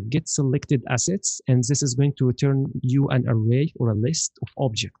there is a get selected assets, and this is going to return you an array or a list of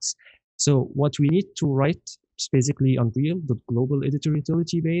objects. So what we need to write is basically Unreal.global editor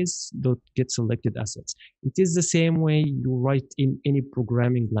utility base .get selected assets. It is the same way you write in any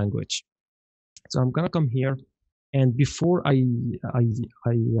programming language. So I'm gonna come here, and before I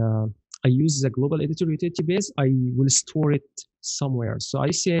use the global editor utility base, I will store it somewhere. So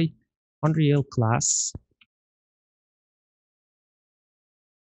I say Unreal class,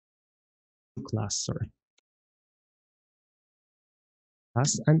 sorry.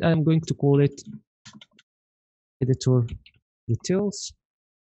 class, and I'm going to call it editor details.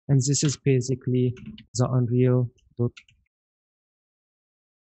 And this is basically the Unreal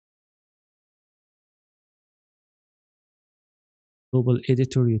global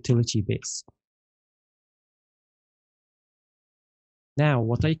editor utility base. Now,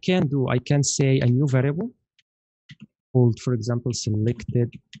 what I can do, I can say a new variable called, for example,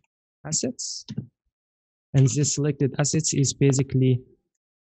 selected assets. And this selected assets is basically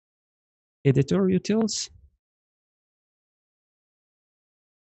editor utils.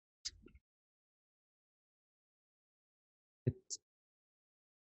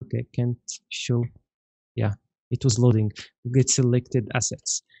 Okay, can't show. Yeah, it was loading. Get selected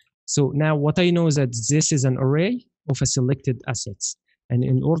assets. So now what I know is that this is an array of a selected assets. And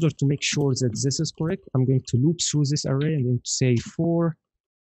in order to make sure that this is correct, I'm going to loop through this array. I'm going to say for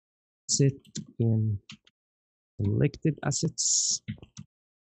asset in selected assets.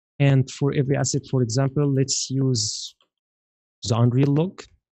 And for every asset, for example, let's use the Unreal log,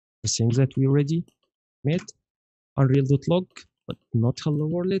 the things that we already made, Unreal.log, but not hello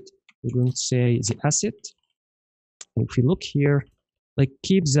world. We're going to say the asset. And if we look here, like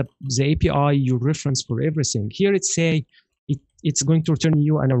keep the API you reference for everything. Here it's say it's going to return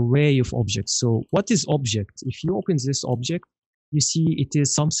you an array of objects. So what is object? If you open this object, you see it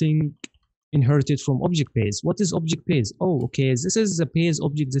is something inherited from object base. What is object base? Oh, okay, this is the base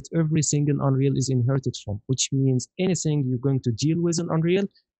object that every single Unreal is inherited from, which means anything you're going to deal with in Unreal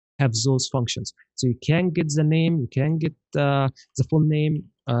have those functions. So you can get the name, you can get the full name,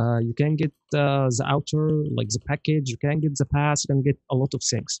 you can get the outer, like the package, you can get the path, you can get a lot of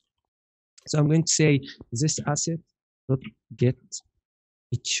things. So I'm going to say this asset dot get,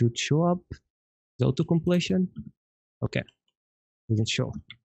 it should show up, the auto completion. Okay, we can show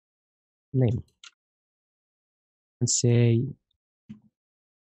name and say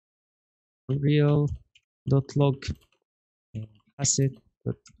real.log asset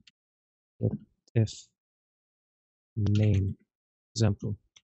dot get f name example.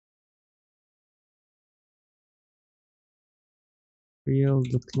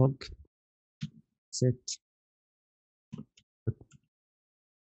 Real.log set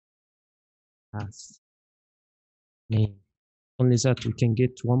path name. Only that we can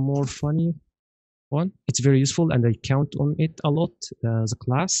get one more funny one. It's very useful and I count on it a lot. The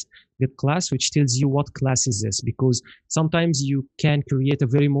class, get class, which tells you what class is this, because sometimes you can create a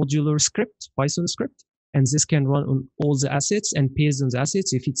very modular script, Python script, and this can run on all the assets and paste on the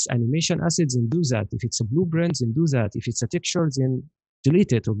assets. If it's animation assets, then do that. If it's a blueprint, then do that. If it's a texture, then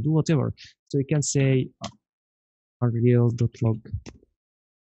delete it or do whatever. So you can say unreal.log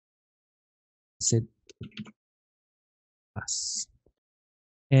asset class.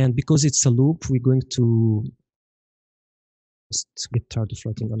 And because it's a loop, we're going to just get tired of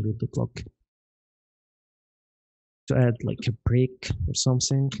writing unreal.log to add like a break or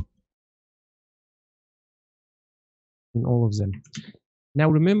something in all of them. Now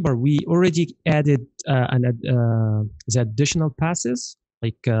remember, we already added the additional passes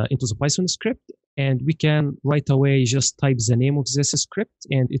like into the Python script, and we can right away just type the name of this script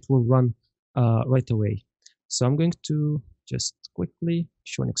and it will run right away. So I'm going to just quickly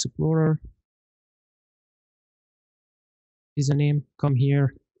show an Explorer. Is a name, come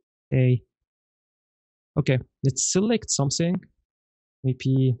here, okay, let's select something,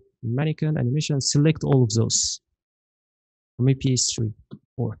 maybe mannequin, animation, select all of those. Or maybe it's 3,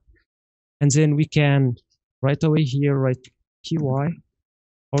 4. And then we can right away here write py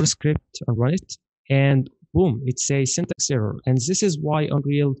or script and run it, and boom, it's a syntax error. And this is why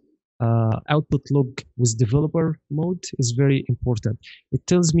Unreal output log with developer mode is very important. It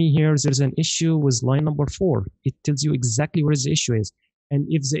tells me here there's an issue with line number 4. It tells you exactly where the issue is. And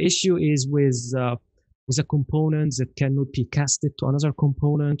if the issue is with a component that cannot be casted to another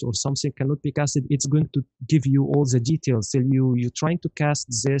component, or something cannot be casted, it's going to give you all the details, tell you you're trying to cast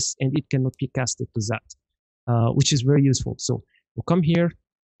this and it cannot be casted to that, which is very useful. So we'll come here,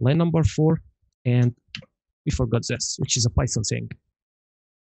 line number 4, and we forgot this, which is a Python thing.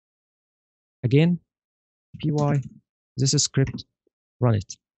 Again, py, this is script, run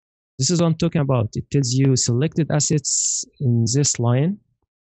it. This is what I'm talking about. It tells you selected assets in this line.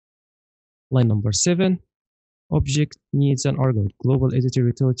 Line number 7, object needs an argument, global editor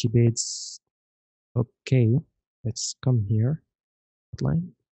utility base. Okay, let's come here,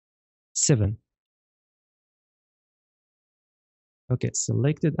 line 7. Okay,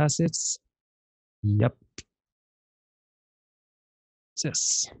 selected assets, yep,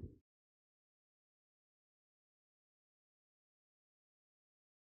 yes.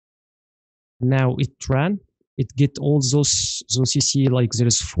 Now it ran, it get all those you see, like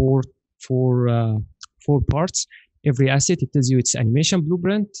there is four parts. Every asset, it tells you its animation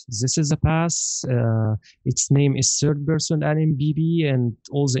blueprint. This is a pass. Its name is third person NMBB, and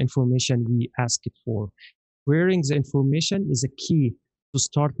all the information we ask it for. Querying the information is a key to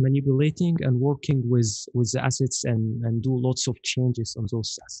start manipulating and working with the assets and do lots of changes on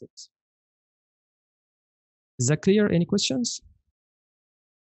those assets. Is that clear? Any questions?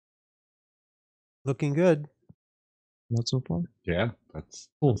 Looking good. Not so far? Yeah, that's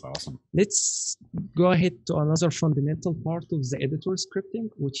awesome. Let's go ahead to another fundamental part of the editor scripting,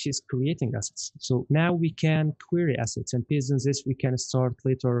 which is creating assets. So now we can query assets, and based on this, we can start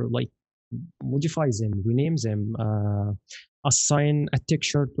later, like modify them, rename them, assign a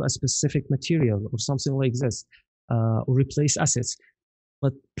texture to a specific material or something like this, or replace assets.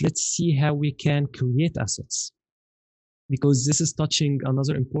 But let's see how we can create assets, because this is touching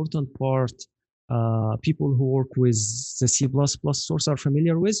another important part people who work with the C++ source are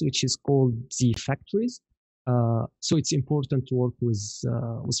familiar with, which is called the factories. So it's important to work with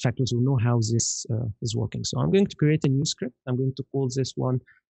factories who know how this is working. So I'm going to create a new script. I'm going to call this one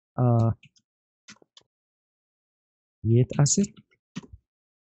create asset.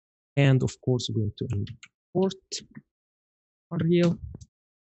 And of course, we're going to import Unreal.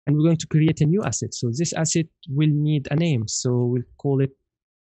 And we're going to create a new asset. So this asset will need a name. So we'll call it,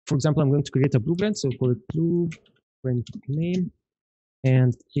 for example, I'm going to create a blueprint. So we'll call it blueprint name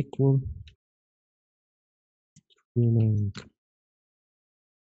and equal rename,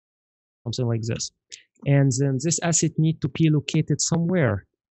 something like this. And then this asset need to be located somewhere.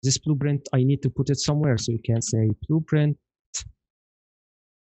 This blueprint, I need to put it somewhere. So you can say blueprint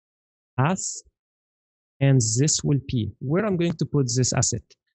path, and this will be where I'm going to put this asset.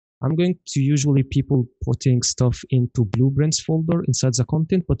 I'm going to usually people putting stuff into blueprints folder inside the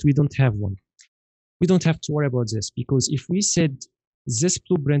content, but we don't have one. We don't have to worry about this, because if we said this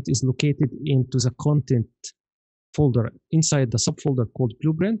blueprint is located into the content folder inside the subfolder called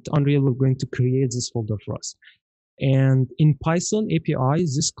blueprint, Unreal will going to create this folder for us. And in Python API,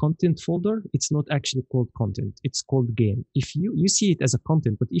 this content folder, it's not actually called content, it's called game. If you see it as a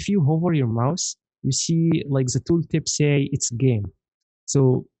content, but if you hover your mouse, you see like the tooltip say it's game.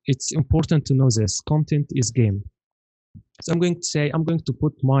 So it's important to know this content is game. So I'm going to say I'm going to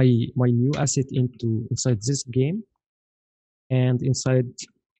put my new asset inside this game and inside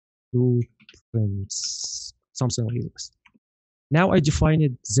blueprints, something like this. Now I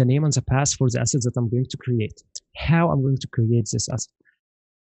defined the name and the path for the assets that I'm going to create. How I'm going to create this asset.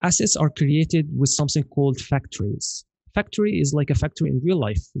 Assets are created with something called factories. Factory is like a factory in real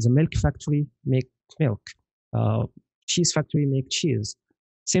life. The milk factory make milk. Cheese factory make cheese.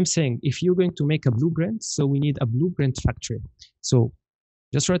 Same thing, if you're going to make a blueprint, so we need a blueprint factory. So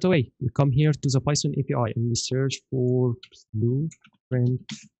just right away, we come here to the Python API and we search for blueprint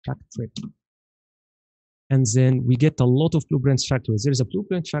factory. And then we get a lot of blueprints factories. There's a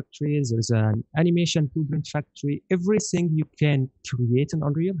blueprint factory, there's an animation blueprint factory. Everything you can create in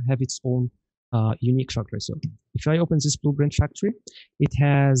Unreal have its own unique factory. So if I open this blueprint factory, it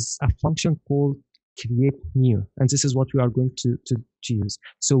has a function called create new, and this is what we are going to use.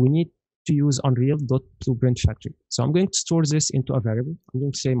 So we need to use unreal.blueprint factory. So I'm going to store this into a variable. I'm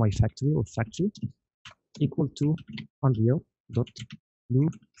going to say my factory or factory equal to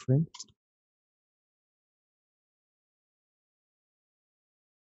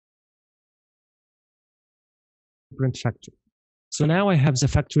unreal.blueprint factory. So now I have the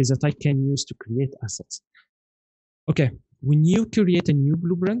factories that I can use to create assets. Okay, when you create a new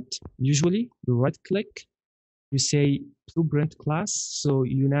blueprint, usually you right click, you say blueprint class. So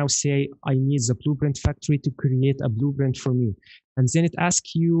you now say, I need the blueprint factory to create a blueprint for me. And then it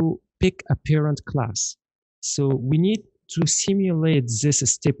asks you pick a parent class. So we need to simulate this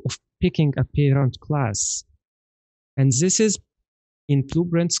step of picking a parent class. And this is in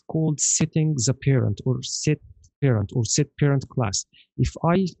blueprints called setting the parent or set parent or set parent class. If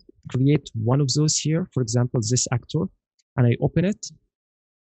I create one of those here, for example, this actor, and I open it,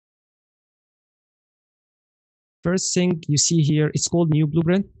 first thing you see here, it's called new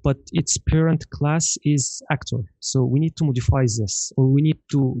blueprint, but its parent class is actor. So we need to modify this, or we need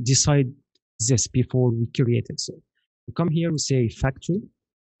to decide this before we create it. So we come here, we say factory.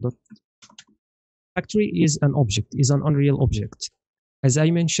 Factory is an object, is an Unreal object. As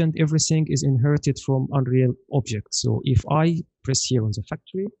I mentioned, everything is inherited from Unreal object. So if I press here on the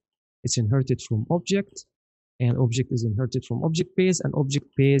factory, it's inherited from object, and object is inherited from object base, and object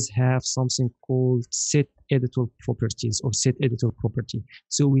base have something called set editor properties or set editor property.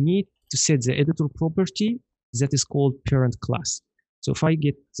 So we need to set the editor property that is called parent class. So if I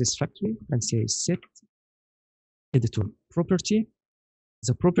get this factory and say set editor property.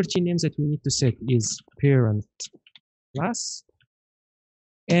 The property name that we need to set is parent class,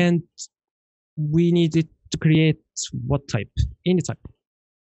 and we need it to create what type? Any type.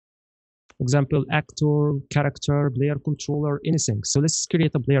 Example, actor, character, player controller, anything. So let's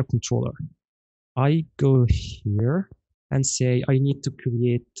create a player controller. I go here and say I need to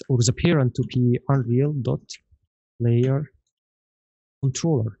create, or the parent to be Unreal.player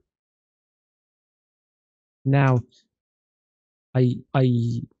controller. Now I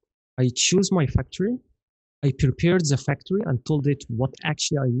choose my factory. I prepared the factory and told it what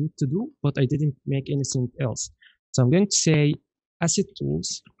actually I need to do, but I didn't make anything else. So I'm going to say asset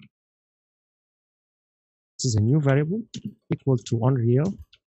tools. This is a new variable equal to Unreal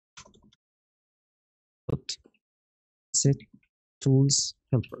dot set tools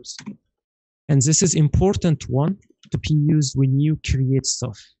helpers. And this is important one to be used when you create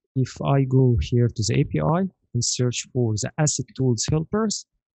stuff. If I go here to the API and search for the asset tools helpers,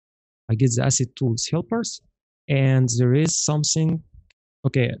 I get the asset tools helpers, and there is something.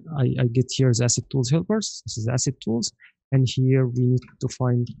 Okay, I get here the asset tools helpers. This is asset tools, and here we need to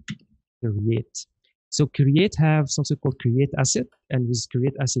find create. So create have something called create asset, and with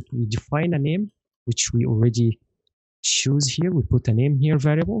create asset we define a name, which we already choose here. We put a name here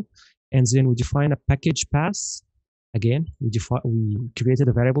variable, and then we define a package path. Again, we created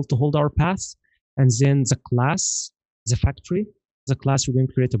a variable to hold our path, and then the class, the factory. The class, we're going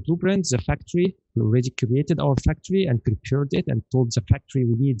to create a blueprint. The factory, we already created our factory and prepared it and told the factory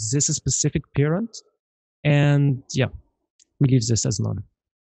we need this specific parent. And yeah, we leave this as none.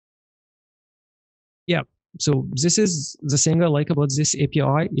 Yeah, so this is the thing I like about this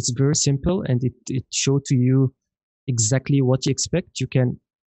API. It's very simple, and it shows to you exactly what you expect. You can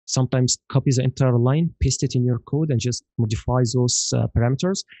sometimes copy the entire line, paste it in your code, and just modify those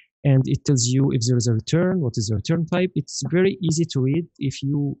parameters. And it tells you if there is a return, what is the return type. It's very easy to read if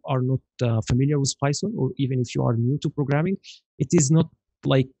you are not familiar with Python, or even if you are new to programming. It is not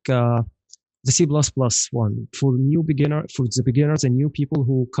like the C++ one. For the beginners and new people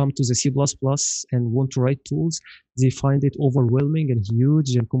who come to the C++ and want to write tools, they find it overwhelming and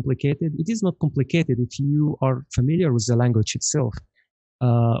huge and complicated. It is not complicated if you are familiar with the language itself.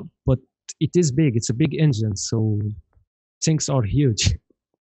 But it is big. It's a big engine, so things are huge.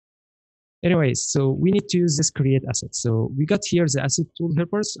 Anyways, so we need to use this create asset. So we got here the asset tool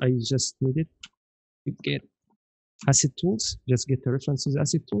helpers. I just needed to get asset tools, just get the reference to the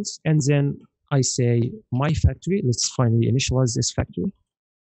asset tools. And then I say my factory. Let's finally initialize this factory.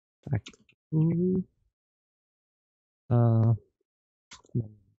 Factory.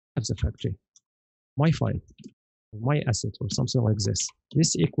 As a factory. My file, my asset, or something like this.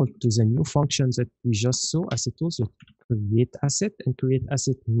 This equal to the new functions that we just saw, asset tools with create asset, and create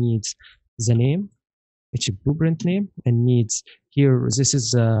asset needs the name, which is blueprint name, and needs here, this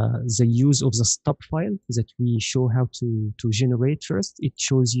is the use of the stub file that we show how to generate first. It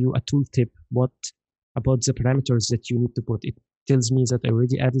shows you a tooltip what about the parameters that you need to put. It tells me that I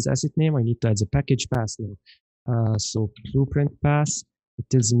already added the asset name. I need to add the package path now. So blueprint path, it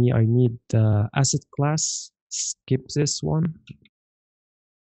tells me I need the asset class, skip this one,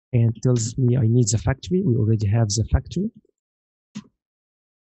 and tells me I need the factory. We already have the factory.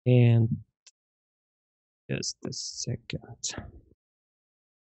 And just a second.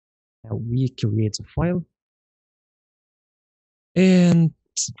 Now we create a file. And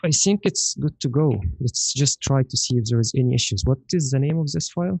I think it's good to go. Let's just try to see if there is any issues. What is the name of this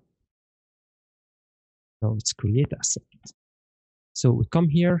file? No, it's create asset. So we come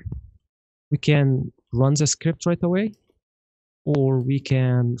here. We can run the script right away, or we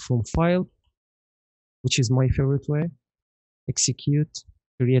can from file, which is my favorite way, execute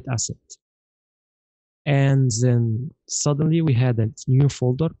create asset. And then suddenly we had a new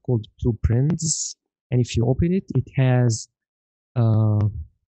folder called blueprints. And if you open it, it has the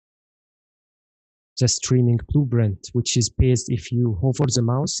streaming blueprint, which is based, if you hover the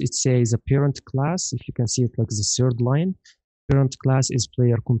mouse, it says a parent class. If you can see it like the third line, parent class is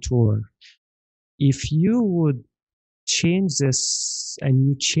player controller. If you would change this and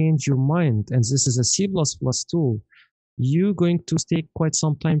you change your mind, and this is a C++ tool, you're going to take quite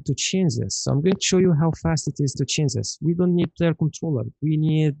some time to change this. So I'm going to show you how fast it is to change this. We don't need player controller. We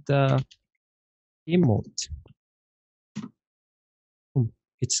need game mode.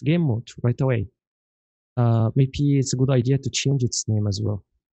 It's game mode right away. Maybe it's a good idea to change its name as well.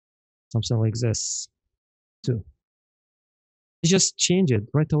 Something like this too. Just change it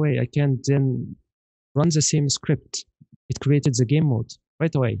right away. I can then run the same script. It created the game mode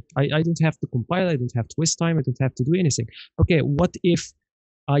right away. I don't have to compile. I don't have to waste time. I don't have to do anything. Okay, what if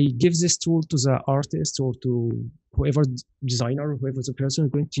I give this tool to the artist or to whoever designer, whoever the person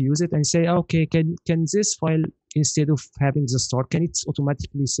is going to use it, and say, okay, can this file, instead of having the start, can it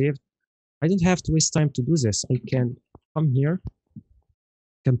automatically save? I don't have to waste time to do this. I can come here,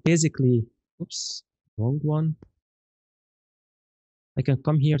 can basically, oops, wrong one. I can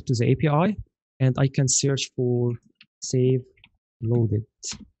come here to the API and I can search for save loaded,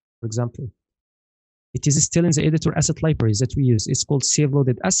 for example. It is still in the editor asset library that we use. It's called save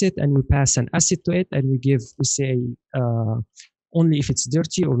loaded asset, and we pass an asset to it, and we say only if it's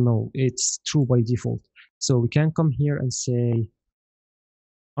dirty or no, it's true by default. So we can come here and say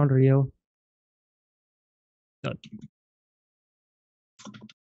Unreal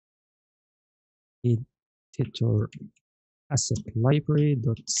editor asset library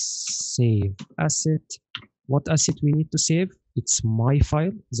dot save asset. What asset we need to save? It's my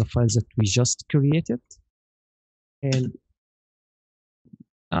file, the file that we just created, and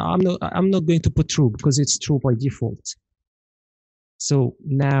I'm not going to put true because it's true by default. So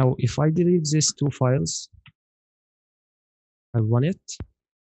now if I delete these two files, I run it,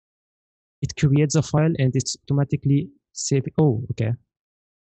 it creates a file and it's automatically saving. Oh, okay.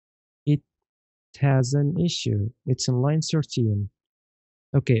 It has an issue. It's in line 13.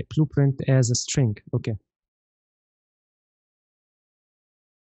 Okay, blueprint as a string. Okay.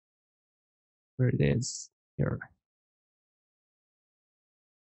 Where it is here.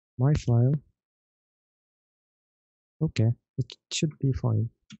 My file. Okay, it should be fine.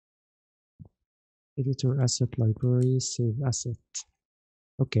 Editor asset library, save asset.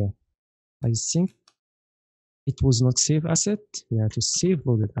 Okay, I think it was not save asset. Yeah, to save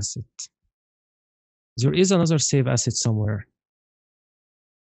loaded asset. There is another save asset somewhere.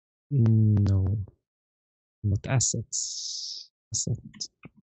 No, not assets. Asset.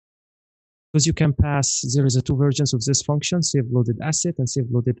 Because you can pass, there is a two versions of this function, save loaded asset and save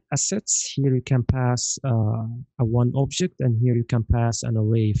loaded assets. Here you can pass a one object, and here you can pass an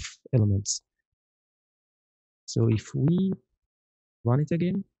array of elements. So if we run it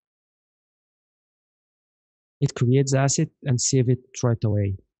again, it creates the asset and save it right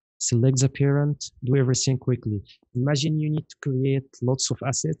away. Select the parent, do everything quickly. Imagine you need to create lots of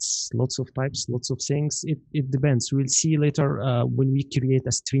assets, lots of types, lots of things. It depends. We'll see later when we create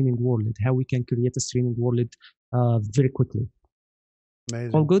a streaming world, how we can create a streaming world very quickly.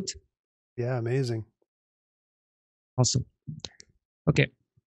 Amazing. All good? Yeah, amazing. Awesome. Okay.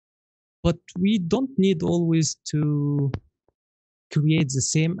 But we don't need always to create the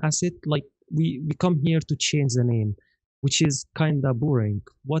same asset. Like we come here to change the name, which is kind of boring.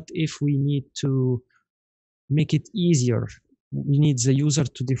 What if we need to make it easier? We need the user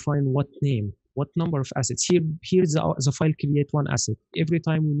to define what name, what number of assets. Here's the file create one asset. Every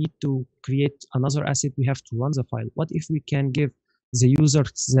time we need to create another asset, we have to run the file. What if we can give the user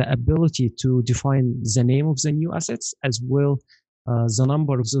the ability to define the name of the new assets as well the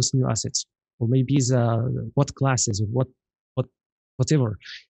number of those new assets, or maybe the what classes or whatever.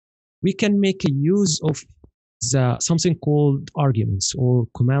 We can make a use of something called arguments or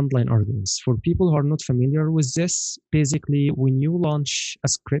command line arguments. For people who are not familiar with this, basically when you launch a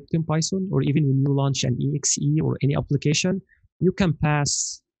script in Python, or even when you launch an exe or any application, you can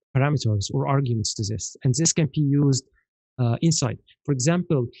pass parameters or arguments to this, and this can be used inside. For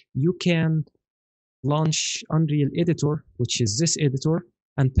example, you can launch Unreal Editor, which is this editor,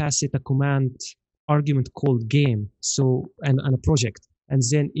 and pass it a command argument called game, so and a project. And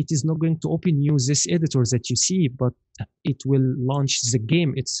then it is not going to open you this editor that you see, but it will launch the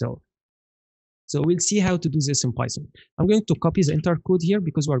game itself. So we'll see how to do this in Python. I'm going to copy the entire code here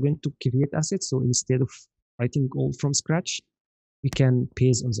because we're going to create assets. So instead of writing all from scratch, we can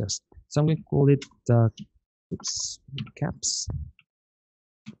paste on this. So I'm going to call it caps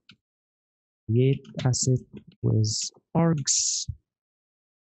create asset with args.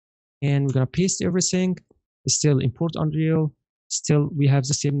 And we're going to paste everything. Still import Unreal. Still, we have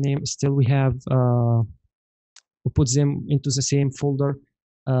the same name. Still, we have, we put them into the same folder.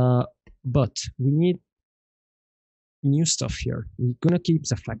 But we need new stuff here. We're going to keep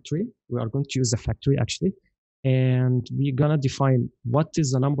the factory. We are going to use the factory, actually. And we're going to define what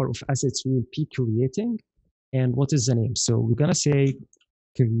is the number of assets we will be creating and what is the name. So we're going to say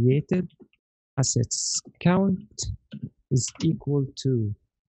created assets count is equal to,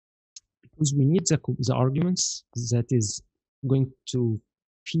 because we need the arguments that is going to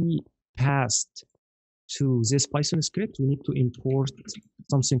be passed to this Python script, we need to import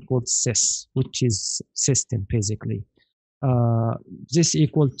something called sys, which is system, basically. This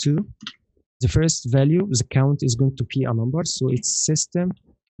equal to the first value, the count is going to be a number, so it's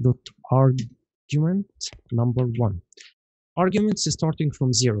system.argument number 1. arguments starting from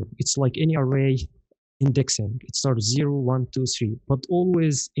 0. It's like any array indexing. It starts 0, 1, 2, 3. But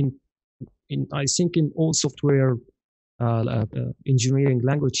always in I think in all software engineering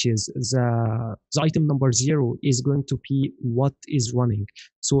languages, the item number 0 is going to be what is running.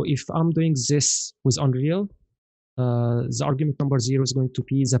 So if I'm doing this with Unreal, the argument number 0 is going to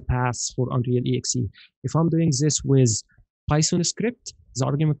be the path for Unreal EXE. If I'm doing this with Python script, the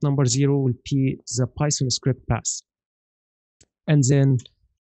argument number 0 will be the Python script path. And then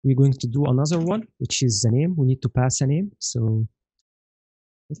we're going to do another one, which is the name. We need to pass a name. So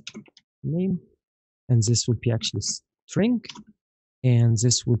name, and this will be actually string, and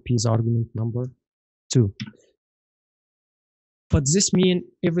this will be the argument number 2. But this means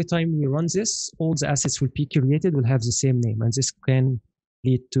every time we run this, all the assets will be created will have the same name, and this can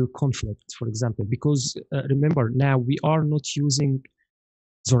lead to conflict, for example, because remember, now we are not using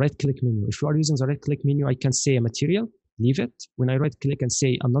the right-click menu. If you are using the right-click menu, I can say a material, leave it. When I right-click and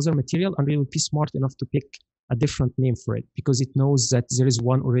say another material, Unreal will be smart enough to pick a different name for it because it knows that there is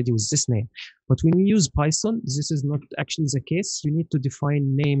one already with this name. But when you use Python, this is not actually the case. You need to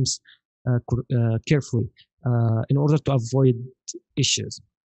define names carefully in order to avoid issues.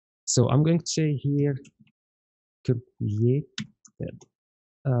 So I'm going to say here, create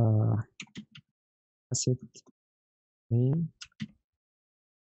asset name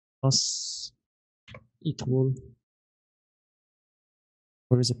plus equal,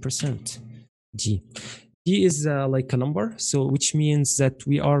 where is the percent? G. G is like a number, so which means that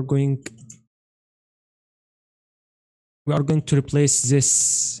we are going to replace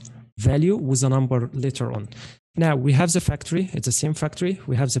this value with a number later on. Now we have the factory, it's the same factory.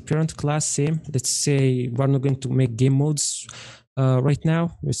 We have the parent class, same. Let's say we're not going to make game modes right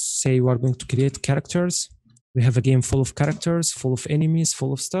now. Let's say we're going to create characters. We have a game full of characters, full of enemies,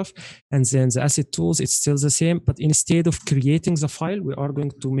 full of stuff. And then the asset tools, it's still the same, but instead of creating the file, we are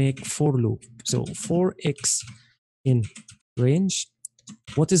going to make for loop. So for x in range.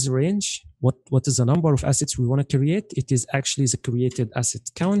 What is range? What is the number of assets we want to create? It is actually the created asset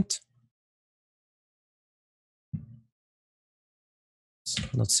count.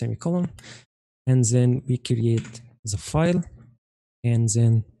 Not semicolon. And then we create the file, and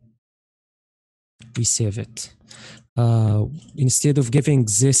then we save it. Instead of giving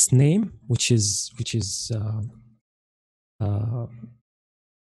this name, which is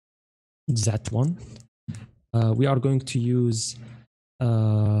that one, we are going to use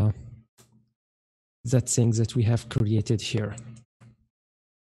that thing that we have created here.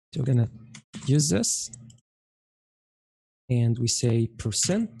 So we're gonna use this, and we say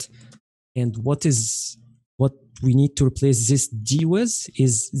 %, and what we need to replace this D with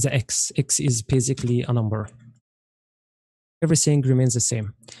is the X. X is basically a number. Everything remains the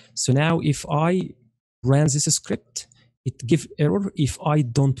same. So now if I ran this script, it gives error if I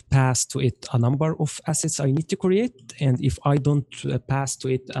don't pass to it a number of assets I need to create, and if I don't pass to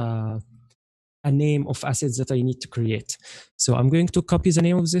it a name of assets that I need to create. So I'm going to copy the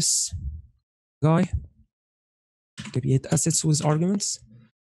name of this guy, create assets with arguments,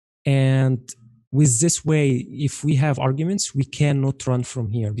 and with this way, if we have arguments, we cannot run from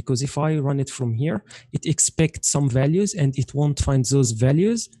here, because if I run it from here, it expects some values and it won't find those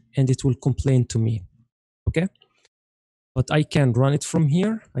values and it will complain to me. Okay? But I can run it from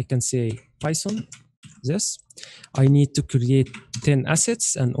here. I can say Python, this. I need to create 10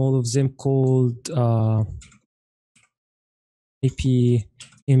 assets and all of them called maybe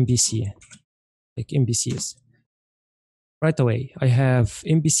MBC, like MBCs. Right away, I have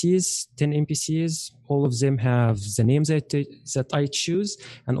MPCs, 10 MPCs. All of them have the names that I choose,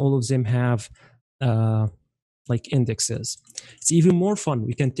 and all of them have like indexes. It's even more fun.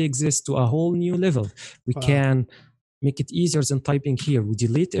 We can take this to a whole new level. We can make it easier than typing here. We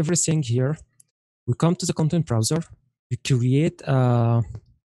delete everything here. We come to the content browser. We create a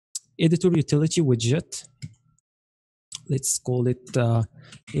editor utility widget. Let's call it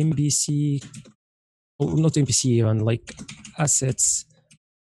MBC. Oh, not MPC even, like assets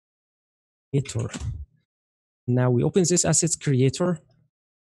creator. Now we open this assets creator.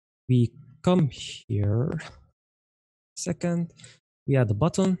 We come here. Second, we add a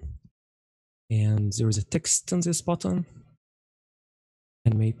button, and there is a text on this button,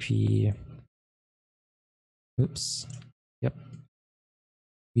 and maybe, oops, yep.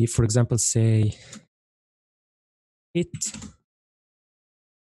 We, for example, say it.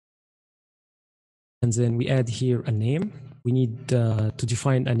 And then we add here a name. We need to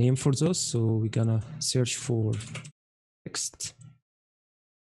define a name for those. So we're gonna search for text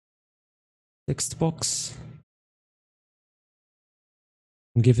box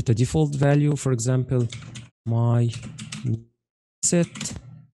and give it a default value. For example, my asset.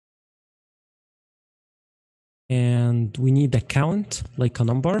 And we need a count, like a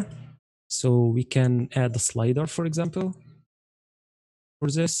number. So we can add a slider, for example, for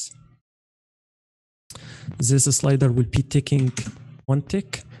this. This slider will be taking one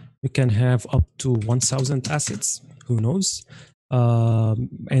tick. We can have up to 1,000 assets, who knows?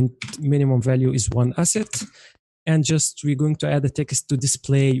 And minimum value is one asset. And just we're going to add a text to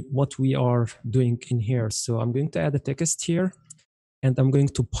display what we are doing in here. So I'm going to add a text here, and I'm going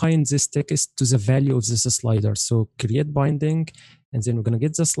to bind this text to the value of this slider. So create binding, and then we're going to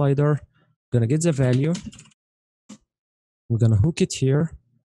get the slider, we're going to get the value, we're going to hook it here.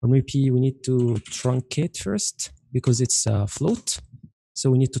 Or maybe we need to truncate first because it's a float.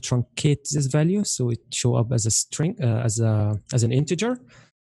 So we need to truncate this value so it show up as a string, as an integer.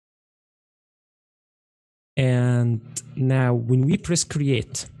 And now when we press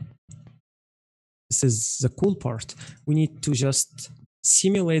create, this is the cool part. We need to just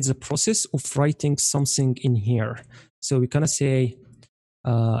simulate the process of writing something in here. So we're gonna say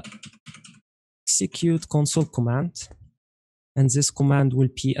execute console command, and this command will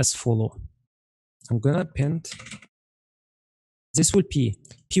be as follow. I'm gonna append. This will be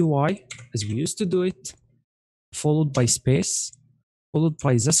py, as we used to do it, followed by space, followed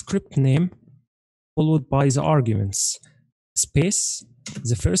by the script name, followed by the arguments. Space,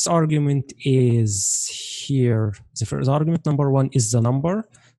 the first argument is here. The first argument, number one, is the number.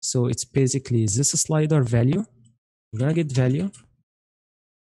 So it's basically this slider value. We're gonna get value.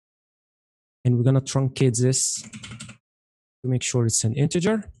 And we're gonna truncate this to make sure it's an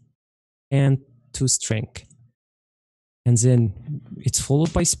integer and to string. And then it's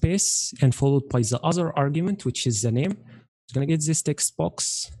followed by space and followed by the other argument, which is the name. We're gonna get this text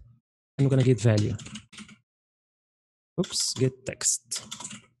box and we're gonna get value. Oops, get text.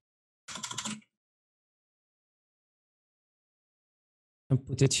 And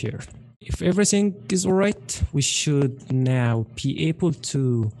put it here. If everything is all right, we should now be able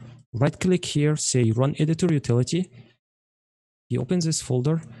to right click here, say run editor utility. He opens this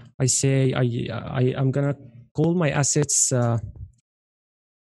folder. I say I'm gonna call my assets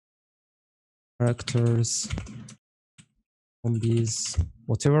characters, zombies,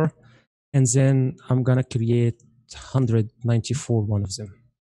 whatever, and then I'm gonna create 194 one of them.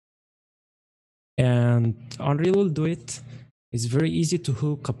 And Unreal will do it. It's very easy to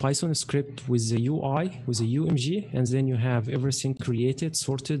hook a Python script with the UI, with the UMG, and then you have everything created,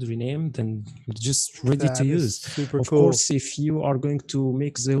 sorted, renamed, and just ready to use. Super of cool. course, if you are going to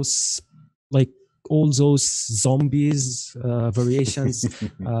make those, like all those zombies variations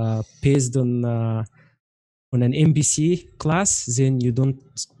based on an MBC class, then you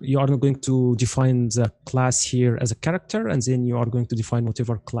are not going to define the class here as a character, and then you are going to define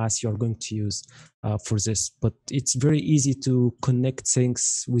whatever class you are going to use for this. But it's very easy to connect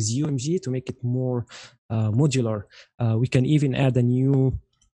things with UMG to make it more modular. We can even add a new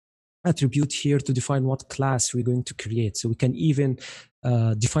attribute here to define what class we're going to create. So we can even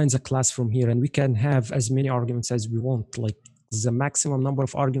define the class from here, and we can have as many arguments as we want. Like the maximum number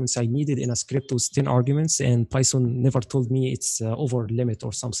of arguments I needed in a script was 10 arguments, and Python never told me it's over limit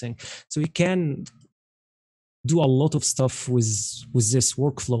or something. So we can do a lot of stuff with this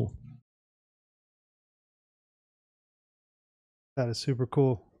workflow. That is super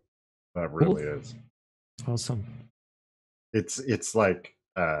cool. That really is Awesome. It's like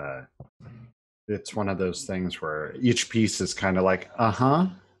it's one of those things where each piece is kind of like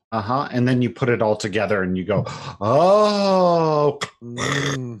and then you put it all together and you go, oh,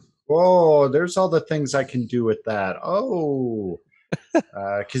 whoa, there's all the things I can do with that.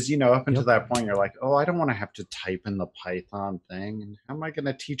 Because up until that point you're like, I don't want to have to type in the Python thing, and how am I going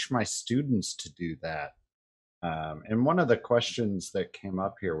to teach my students to do that? And one of the questions that came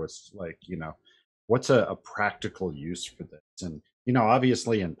up here was like, what's a practical use for this? And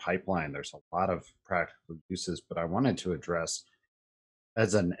obviously in pipeline there's a lot of practical uses, but I wanted to address,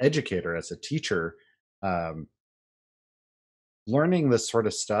 as an educator, as a teacher, learning this sort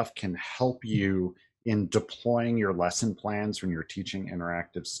of stuff can help you in deploying your lesson plans when you're teaching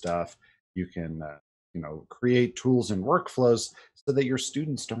interactive stuff. You can create tools and workflows so that your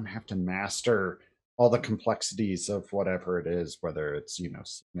students don't have to master all the complexities of whatever it is, whether it's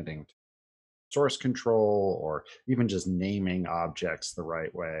submitting to source control or even just naming objects the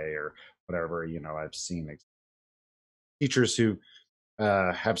right way or whatever. I've seen teachers who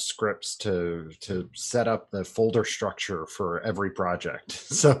have scripts to set up the folder structure for every project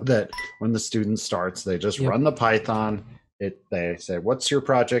so that when the student starts, they just run the Python. They say, what's your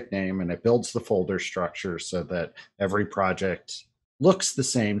project name? And it builds the folder structure so that every project looks the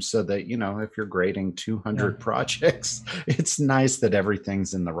same, so that, you know, if you're grading 200 projects, it's nice that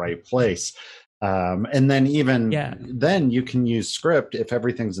everything's in the right place. And then even then you can use script if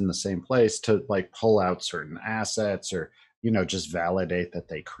everything's in the same place to like pull out certain assets, or, you know, just validate that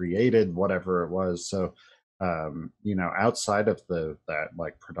they created whatever it was. So, you know, outside of that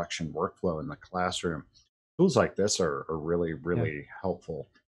like production workflow in the classroom, tools like this are really, really helpful.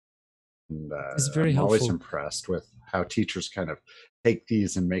 And it's very I'm helpful. always impressed with how teachers kind of take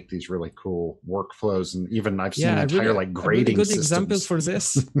these and make these really cool workflows. And even I've seen entire like grading good systems. Example for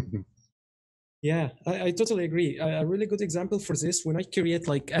this. Yeah, I totally agree. A really good example for this, when I create,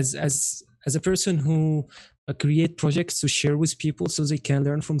 like, as a person who create projects to share with people so they can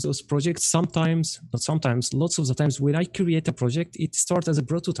learn from those projects. Lots of the times when I create a project, it starts as a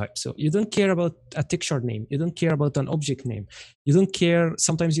prototype. So you don't care about a texture name. You don't care about an object name. You don't care.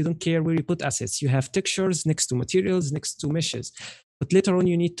 Sometimes you don't care where you put assets. You have textures next to materials, next to meshes. But later on,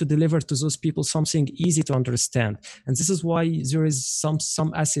 you need to deliver to those people something easy to understand. And this is why there is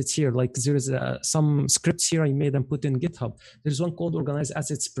some assets here. Like there is some scripts here I made and put in GitHub. There's one called organize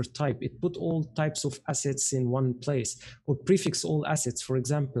assets per type. It put all types of assets in one place, or prefix all assets. For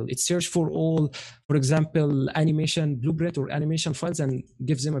example, it search for all, for example, animation blueprint or animation files and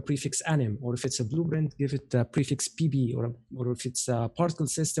gives them a prefix anim. Or if it's a blueprint, give it a prefix PB, or if it's a particle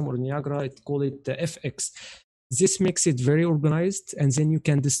system or Niagara, it call it FX. This makes it very organized, and then you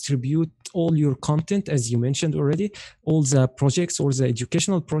can distribute all your content, as you mentioned already. All the projects or the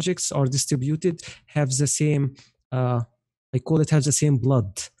educational projects are distributed, have the same, I call it, have the same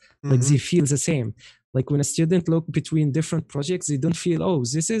blood. Like they feel the same. Like when a student look between different projects, they don't feel, oh,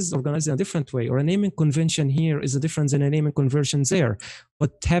 this is organized in a different way, or a naming convention here is a different than a naming convention there.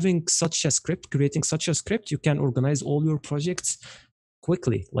 But having such a script, creating such a script, you can organize all your projects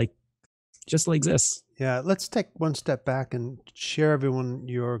quickly, like just like this. Yeah, let's take one step back and share everyone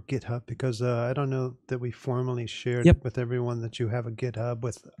your GitHub, because I don't know that we formally shared with everyone that you have a GitHub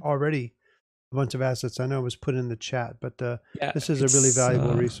with already a bunch of assets. I know it was put in the chat, but this is a really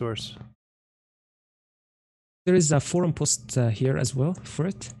valuable resource. There is a forum post here as well for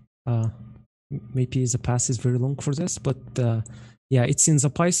it. Maybe the path is very long for this, but yeah, it's in the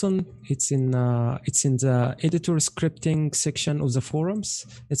Python. It's in the editor scripting section of the forums.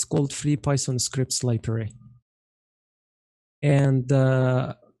 It's called Free Python Scripts Library. And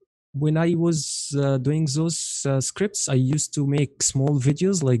when I was doing those scripts, I used to make small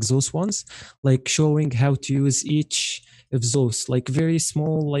videos like those ones, like showing how to use each of those, like very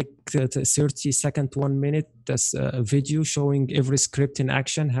small, like 30-second, 1 minute video showing every script in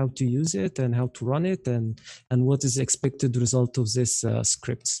action, how to use it and how to run it, and what is the expected result of this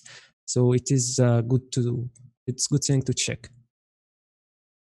scripts. So it is it's good thing to check.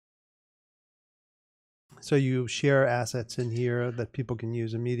 So you share assets in here that people can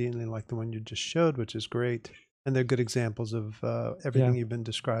use immediately, like the one you just showed, which is great. And they're good examples of everything you've been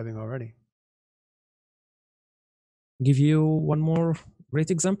describing already. Give you one more great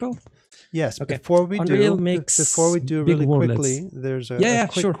example? Yes. Okay. Before we do really worlets. quickly, there's a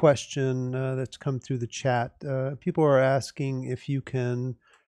quick question that's come through the chat. People are asking if you can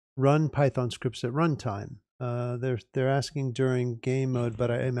run Python scripts at runtime. They're asking during game mode,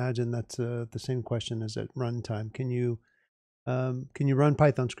 but I imagine that's the same question as at runtime. Can you run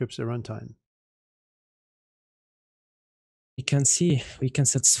Python scripts at runtime? We can see, we can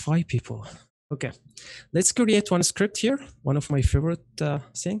satisfy people. Okay, let's create one script here. One of my favorite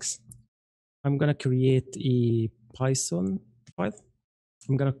things. I'm gonna create a Python file.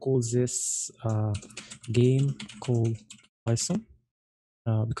 I'm gonna call this game called Python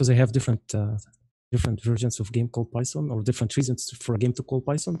because I have different versions of game called Python, or different reasons for a game to call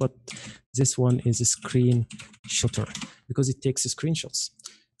Python, but this one is a screenshotter because it takes screenshots.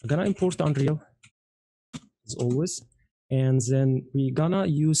 I'm gonna import Unreal as always, and then we're gonna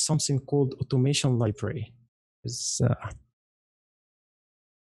use something called automation library. It's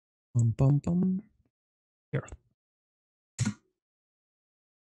here.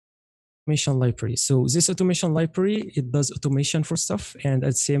 Automation library. So this automation library, it does automation for stuff, and at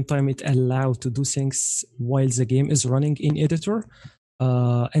the same time it allows to do things while the game is running in editor.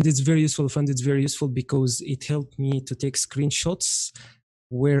 And it's very useful, and it's very useful because it helped me to take screenshots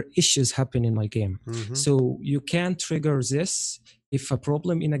where issues happen in my game. So you can trigger this. If a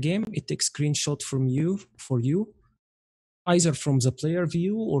problem in a game, it takes screenshot from you, for you, either from the player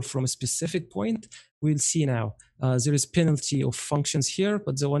view or from a specific point. We'll see now. There is penalty of functions here,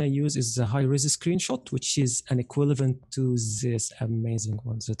 but the one I use is the high-res screenshot, which is an equivalent to this amazing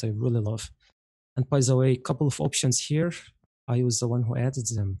one that I really love. And by the way, a couple of options here. I was the one who added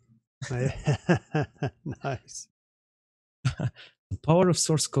them. Nice. The power of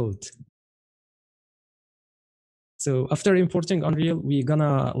source code. So after importing Unreal, we're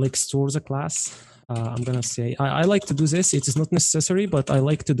gonna like store the class. I'm gonna say, I like to do this. It is not necessary, but I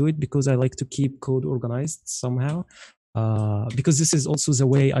like to do it because I like to keep code organized somehow. Because this is also the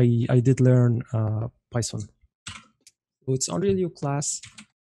way I did learn Python. So it's Unreal U class.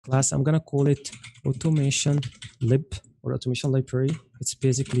 I'm gonna call it automation lib or automation library. It's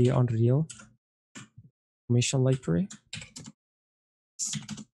basically Unreal automation library.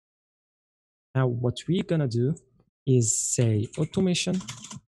 Now what we're gonna do is say automation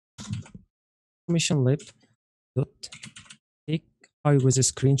lib dot take I with a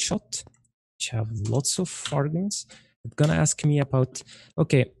screenshot, which have lots of arguments. It's gonna ask me about,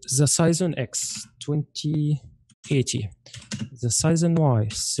 okay, the size on X 2080, the size on Y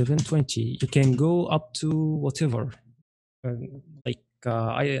 720. You can go up to whatever.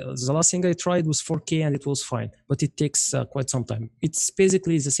 The last thing I tried was 4K and it was fine, but it takes quite some time. It's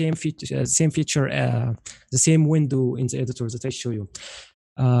basically the same feature, the same window in the editor that I show you.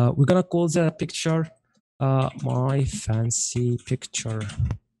 We're gonna call the picture my fancy picture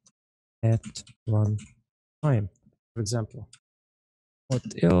at runtime, for example. What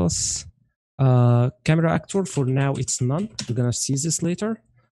else? Camera actor, for now it's none. We're gonna see this later.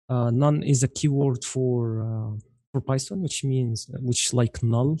 None is a keyword for Python, which like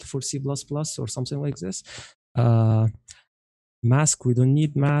null for C++ or something like this. Mask, we don't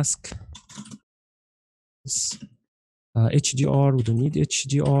need mask. HDR, we don't need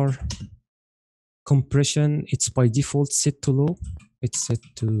HDR. Compression, it's by default set to low. It's set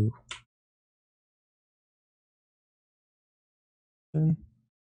to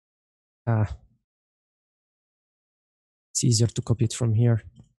it's easier to copy it from here.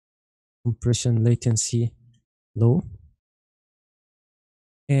 Compression latency low.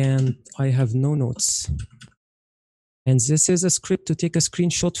 And I have no notes. And this is a script to take a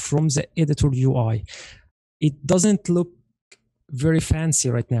screenshot from the editor UI. It doesn't look very fancy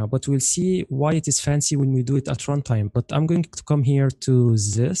right now, but we'll see why it is fancy when we do it at runtime. But I'm going to come here to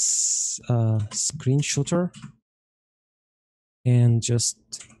this screenshotter and just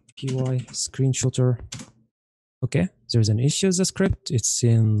py screenshotter. Okay, there's an issue with the script. It's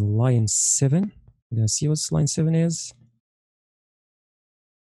in line 7. We're gonna see what line 7 is.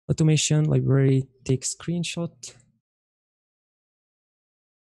 Automation library, take screenshot.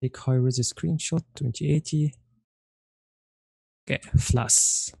 Take high-res screenshot, 2080. Okay,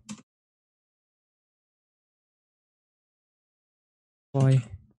 flash. Why?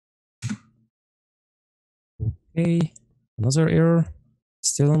 Okay, another error.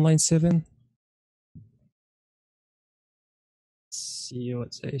 Still on line 7. Let's see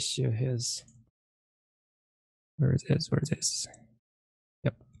what the issue is. Where it is.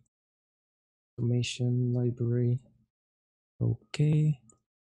 Yep. Automation library. Okay.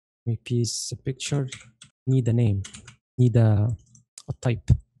 Maybe it's a picture. Need a name. Need a type.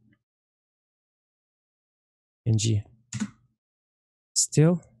 NG.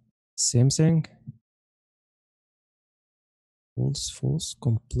 Still, same thing. False,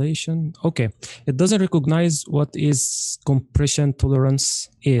 completion. Okay, it doesn't recognize what is compression tolerance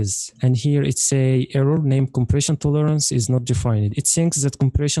is. And here it's a error named compression tolerance is not defined. It thinks that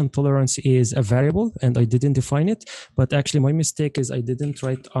compression tolerance is a variable and I didn't define it, but actually my mistake is I didn't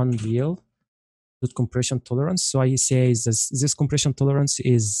write Unreal with compression tolerance. So I say this compression tolerance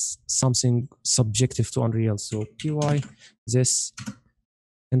is something subjective to Unreal. So py this,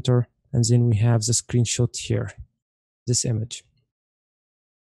 enter, and then we have the screenshot here, this image.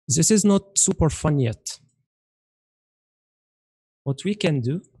 This is not super fun yet. What we can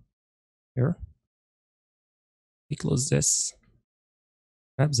do here, we close this,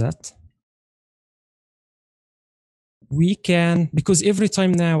 grab that. We can, because every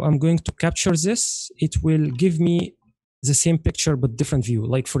time now I'm going to capture this, it will give me the same picture but different view.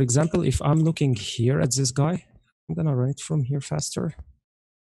 Like for example, if I'm looking here at this guy, I'm gonna run it from here faster.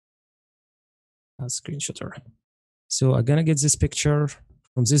 A screenshotter. So I'm gonna get this picture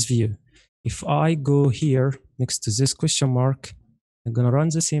from this view. If I go here next to this question mark, I'm gonna run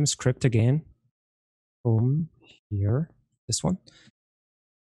the same script again from here, this one.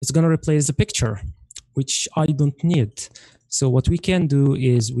 It's gonna replace the picture, which I don't need. So what we can do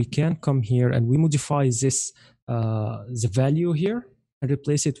is we can come here and we modify this, the value here, and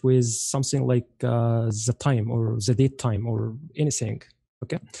replace it with something like the time or the date time or anything.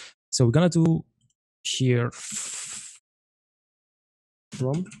 Okay, so we're gonna do here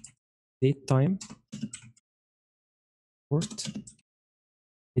from date time import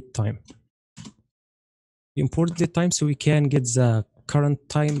date time. We import date time so we can get the current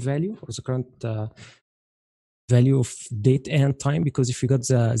time value or the current value of date and time, because if you got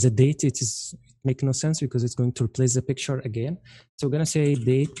the date, it make no sense because it's going to replace the picture again. So we're gonna say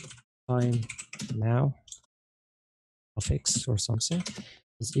date time now of x or something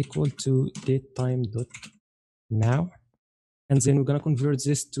is equal to date time dot now, and then we're gonna convert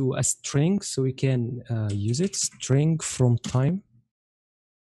this to a string so we can use it, string from time,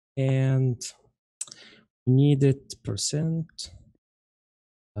 and need it percent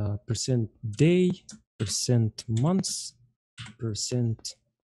day, percent months, percent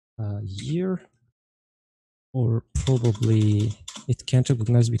year, or probably it can't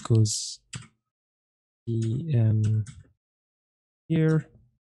recognize because here,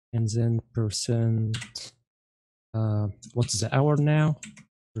 and then percent what's the hour now,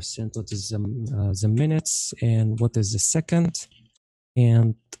 percent what is the minutes, and what is the second,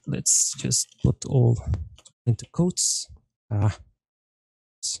 and let's just put all into quotes.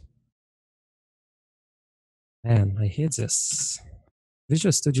 Man, I hate this.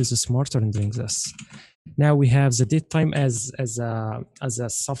 Visual Studio is smarter in doing this. Now we have the date time as a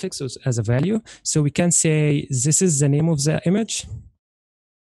suffix, as a value. So we can say this is the name of the image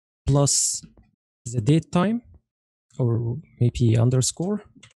plus the date time, or maybe underscore,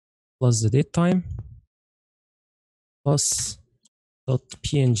 plus the date time plus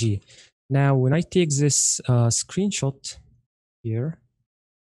 .png. Now when I take this screenshot here,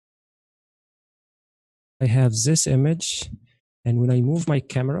 I have this image, and when I move my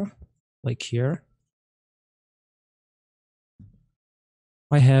camera, like here,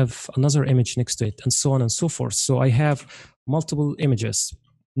 I have another image next to it, and so on and so forth. So I have multiple images.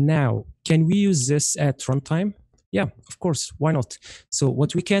 Now, can we use this at runtime? Yeah, of course, why not? So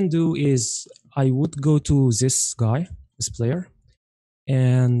what we can do is I would go to this guy, this player,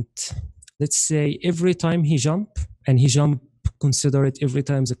 and let's say every time he jump, and he jump, consider it every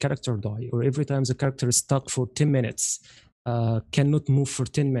time the character die, or every time the character is stuck for 10 minutes, cannot move for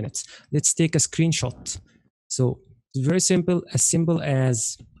 10 minutes. Let's take a screenshot. So it's very simple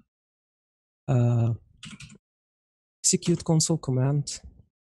as execute console command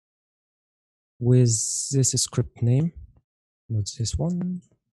with this script name, not this one,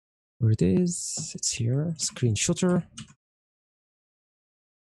 where it is, it's here, screenshotter.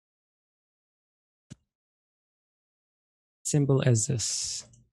 Simple as this.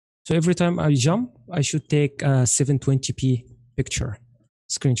 So every time I jump, I should take a 720p picture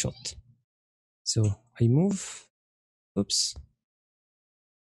screenshot. So I move, oops,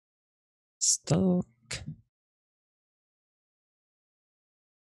 stuck.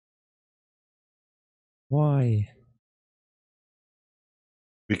 Why?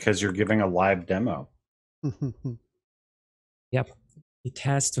 Because you're giving a live demo. Yep, it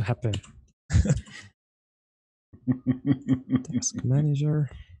has to happen. Task manager.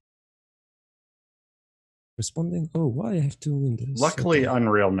 Responding. Oh, why I have two windows? Luckily, okay.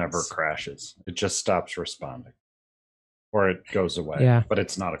 Unreal never crashes. It just stops responding, or it goes away. Yeah, but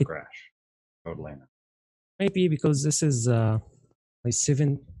it's not a crash. Totally not. Maybe because this is my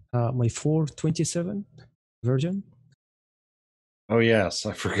 4.27 version. Oh yes,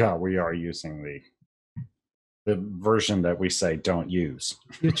 I forgot we are using the version that we say don't use.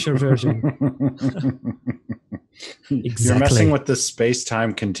 Future version. Exactly. You're messing with the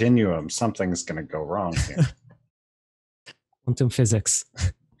space-time continuum. Something's going to go wrong here. Quantum physics.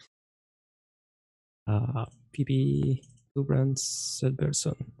 PP, Blueprints, third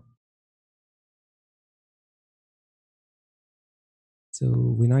person. So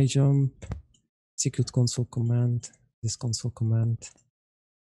when I jump, execute console command, this console command,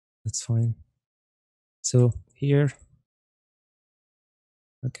 that's fine. So here,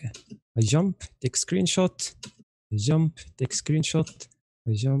 okay, I jump, take screenshot, I jump, take screenshot,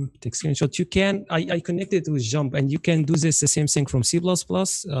 I jump, take screenshot. You can, I connected with jump, and you can do this the same thing from C++.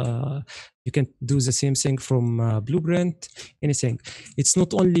 You can do the same thing from Blueprint, anything. It's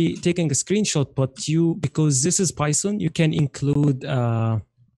not only taking a screenshot, but you, because this is Python, you can include a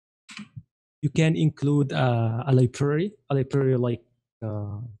library like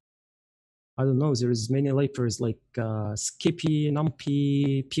I don't know, there is many libraries like Skippy,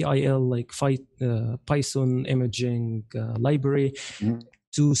 NumPy, PIL, like Python imaging library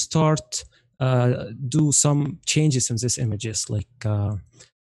to start do some changes in these images, like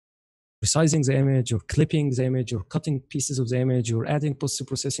resizing the image, or clipping the image, or cutting pieces of the image, or adding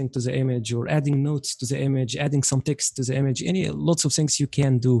post-processing to the image, or adding notes to the image, adding some text to the image. Lots of things you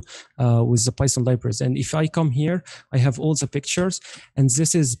can do with the Python libraries. And if I come here, I have all the pictures, and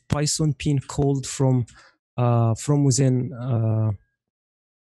this is Python being called from within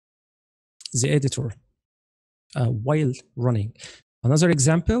the editor while running. Another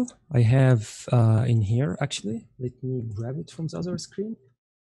example I have in here, actually. Let me grab it from the other screen.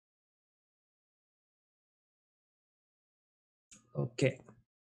 Okay,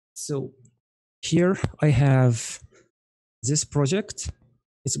 so here I have this project.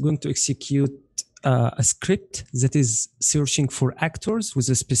 It's going to execute a script that is searching for actors with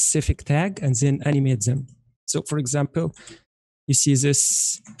a specific tag and then animate them. So for example, you see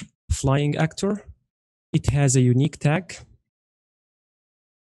this flying actor. It has a unique tag.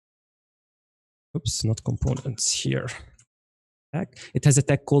 Oops, not components here. It has a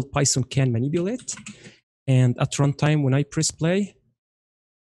tag called Python can manipulate. And at runtime, when I press play,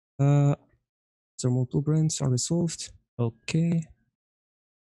 thermal blueprints are resolved. Okay.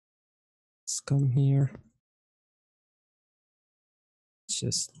 Let's come here.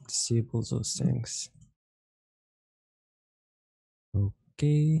 Just disable those things.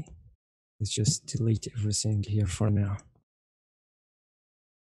 Okay. Let's just delete everything here for now.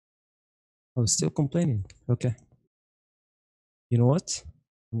 Oh, still complaining. Okay. You know what?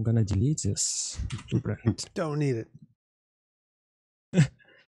 I'm gonna delete this blueprint. Don't need it.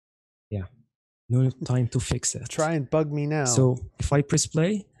 Yeah. No time to fix it. Try and bug me now. So if I press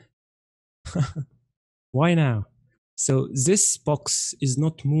play, why now? So this box is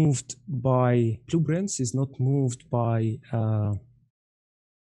not moved by blueprints, is not moved by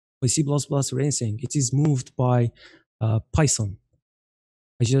C++ or anything. It is moved by Python.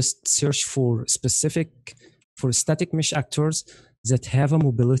 I just search for static mesh actors that have a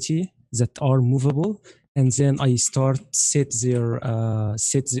mobility, that are movable, and then I start get their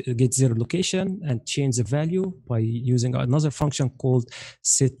location and change the value by using another function called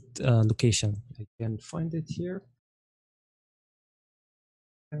set location. I can find it here.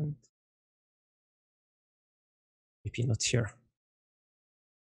 And maybe not here.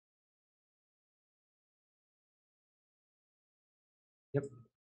 Yep,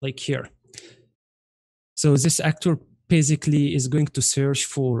 like here. So this actor basically is going to search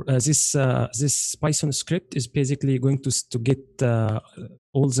for this Python script is basically going to get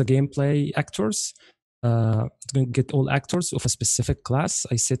all the gameplay actors. It's going to get all actors of a specific class.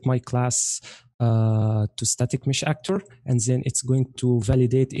 I set my class to static mesh actor, and then it's going to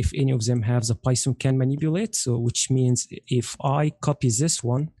validate if any of them have the Python can manipulate. So which means if I copy this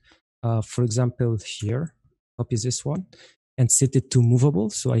one, for example here, copy this one and set it to movable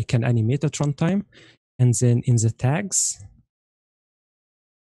so I can animate at runtime. And then in the tags,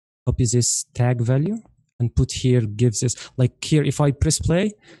 copy this tag value and put here, gives this, like here, if I press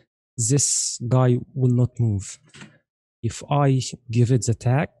play, this guy will not move. If I give it the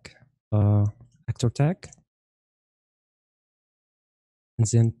tag, actor tag, and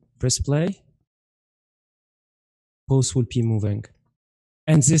then press play, both will be moving.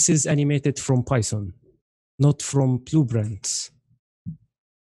 And this is animated from Python, not from blueprints.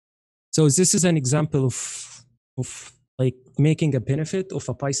 So this is an example of like making a benefit of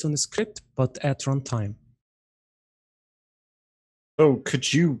a Python script, but at runtime. So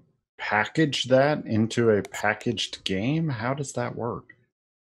could you package that into a packaged game? How does that work?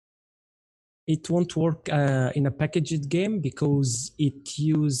 It won't work in a packaged game because it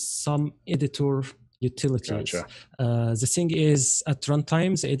uses some editor utilities. Gotcha. The thing is, at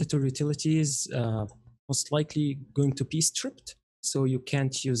runtime, the editor utilities most likely going to be stripped, so you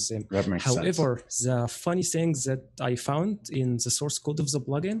can't use them. That makes However, sense. the funny thing that I found in the source code of the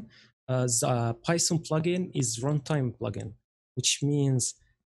plugin, the Python plugin is runtime plugin, which means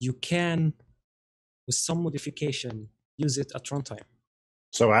you can, with some modification, use it at runtime.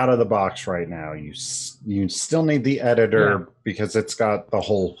 So out of the box right now, you still need the editor because it's got the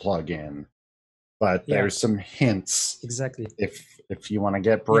whole plugin, but there's some hints. Exactly. If you want to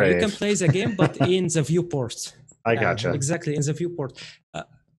get brave, you can play the game, but in the viewport. I gotcha. Exactly, in the viewport.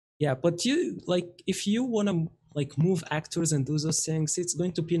 But you if you want to move actors and do those things, it's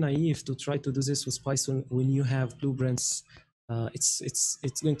going to be naive to try to do this with Python when you have blueprints.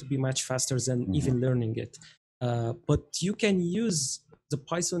 It's going to be much faster than even learning it. But you can use the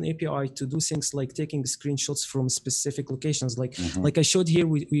Python API to do things like taking screenshots from specific locations. Like I showed here,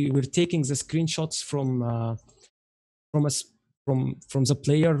 we were taking the screenshots from the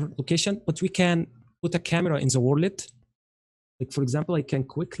player location, but we can put a camera in the world. Like for example, I can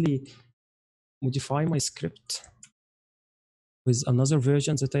quickly modify my script with another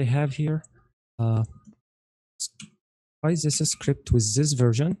version that I have here. Try this script with this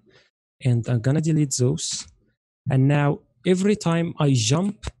version, and I'm gonna delete those. And now every time I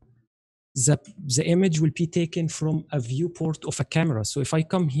jump, the image will be taken from a viewport of a camera. So if I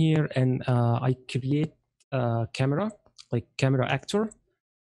come here and I create a camera, like camera actor,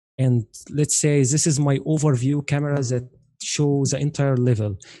 and let's say this is my overview camera that show the entire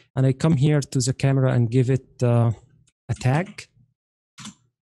level. And I come here to the camera and give it a tag,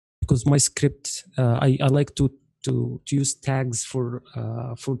 because my script, I like to use tags for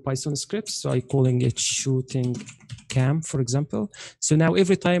Python scripts. So I calling it shooting cam, for example. So now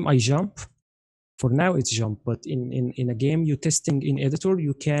every time I jump, for now it's jump, but in a game you're testing in editor,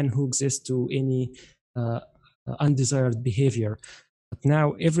 you can hook this to any undesired behavior. But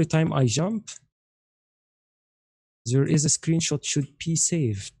now every time I jump, there is a screenshot should be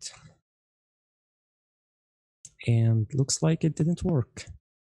saved. And looks like it didn't work.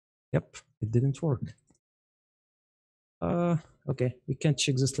 Yep, it didn't work. Okay, we can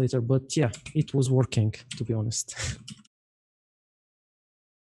check this later, but yeah, it was working, to be honest.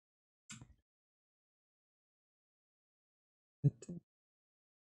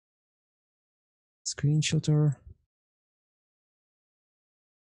 Screenshotter.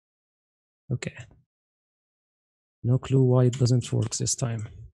 Okay. No clue why it doesn't work this time.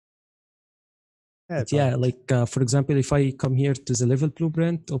 Yeah, like for example, if I come here to the level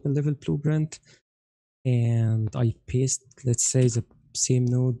blueprint, open level blueprint, and I paste, let's say, the same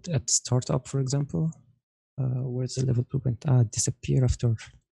node at startup, for example, where's the level blueprint? Disappear after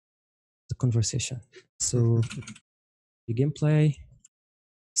the conversation. So begin play,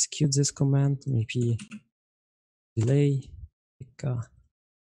 execute this command, maybe delay, like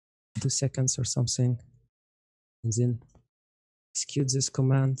 2 seconds or something, and then execute this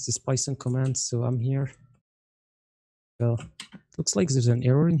command, this Python command. So I'm here. Well, looks like there's an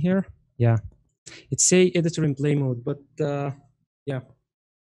error in here. Yeah, it say editor in play mode, but yeah,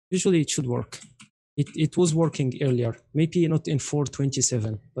 usually it should work. It was working earlier, maybe not in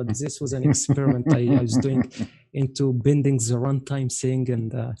 4.27, but this was an experiment I was doing into bending the runtime thing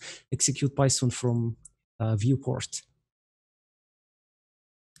and execute Python from viewport.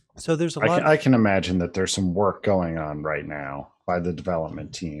 So there's a lot. I can imagine that there's some work going on right now by the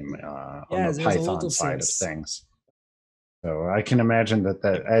development team on the Python side of things. So I can imagine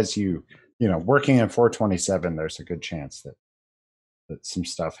that as you working in 4.27, there's a good chance that some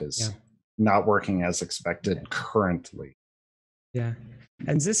stuff is not working as expected currently. Yeah,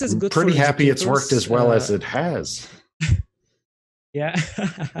 and this is good. I'm pretty for happy educators. It's worked as well as it has. Yeah.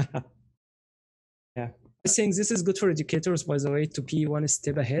 Yeah. I think this is good for educators, by the way, to be one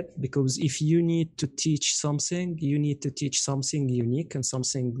step ahead, because if you need to teach something, you need to teach something unique and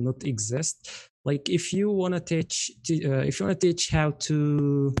something not exist. Like if you want to teach how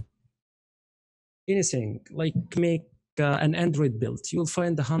to anything, like make an Android build, you'll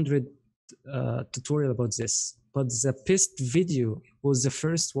find 100 tutorial about this. But the best video was the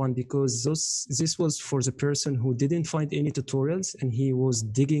first one, because this was for the person who didn't find any tutorials, and he was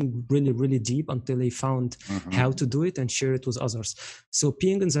digging really, really deep until he found how to do it and share it with others. So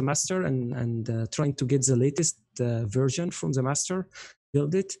being in the master and trying to get the latest version from the master,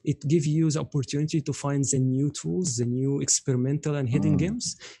 build it, it gives you the opportunity to find the new tools, the new experimental and hidden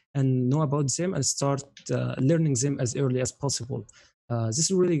games, and know about them and start learning them as early as possible. This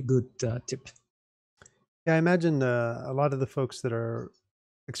is a really good tip. Yeah, I imagine a lot of the folks that are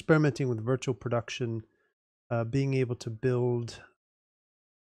experimenting with virtual production, being able to build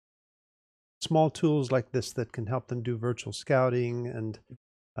small tools like this that can help them do virtual scouting and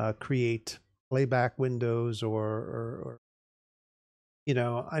create playback windows or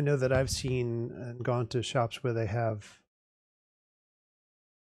I know that I've seen and gone to shops where they have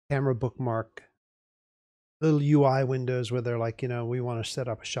camera bookmark little UI windows where they're like, we want to set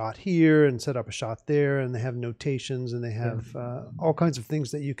up a shot here and set up a shot there, and they have notations and they have all kinds of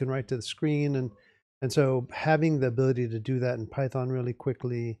things that you can write to the screen, and so having the ability to do that in Python really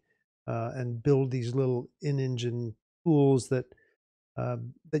quickly and build these little in-engine tools that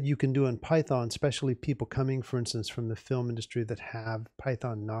you can do in Python, especially people coming, for instance, from the film industry that have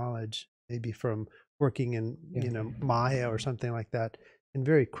Python knowledge, maybe from working in Maya or something like that, can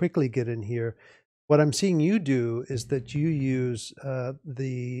very quickly get in here. What I'm seeing you do is that you use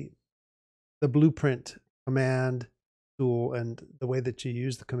the blueprint command tool, and the way that you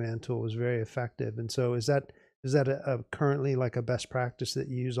use the command tool is very effective. And so is that currently like a best practice that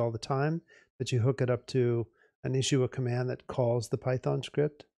you use all the time, that you hook it up to and issue a command that calls the Python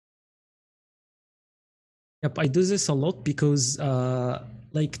script? Yep, I do this a lot because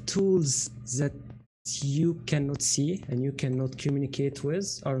like tools that you cannot see and you cannot communicate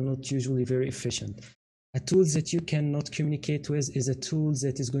with are not usually very efficient. A tool that you cannot communicate with is a tool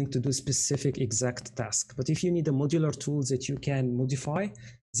that is going to do specific exact task. But if you need a modular tool that you can modify,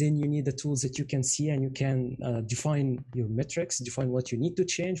 then you need the tools that you can see and you can define your metrics, define what you need to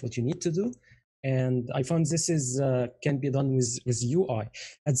change, what you need to do, And I found this is can be done with UI.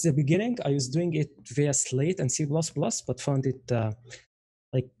 At the beginning, I was doing it via Slate and C++, but found it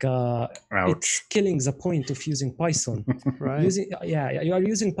it's killing the point of using Python. Right. You are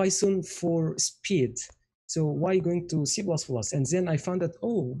using Python for speed. So why going to C++? And then I found that,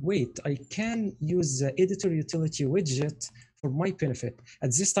 oh, wait, I can use the editor utility widget for my benefit.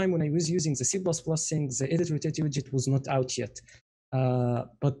 At this time, when I was using the C++ thing, the editor utility widget was not out yet.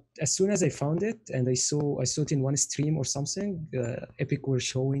 But as soon as I found it and I saw it in one stream or something, Epic were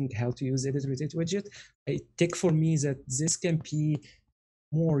showing how to use the editor utility widget, it took for me that this can be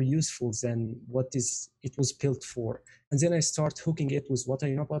more useful than what it was built for. And then I start hooking it with what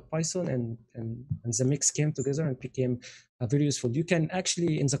I know about Python, and the mix came together and became very useful. You can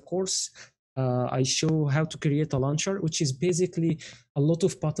actually, in the course, I show how to create a launcher, which is basically a lot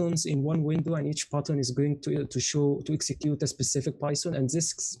of buttons in one window, and each button is going to execute a specific Python, and this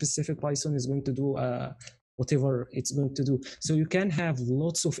specific Python is going to do whatever it's going to do. So you can have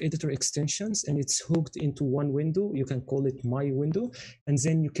lots of editor extensions, and it's hooked into one window. You can call it my window, and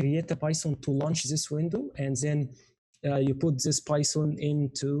then you create a Python to launch this window, and then you put this Python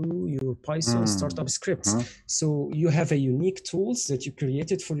into your Python startup scripts. So you have a unique tools that you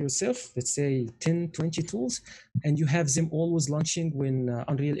created for yourself, let's say 10, 20 tools, and you have them always launching when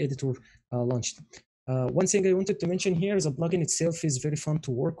Unreal Editor launched. One thing I wanted to mention here is the plugin itself is very fun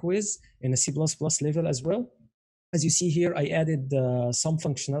to work with in a C++ level as well. As you see here, I added some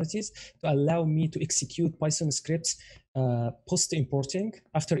functionalities to allow me to execute Python scripts post-importing,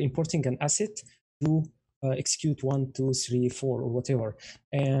 after importing an asset, to execute 1, 2, 3, 4, or whatever.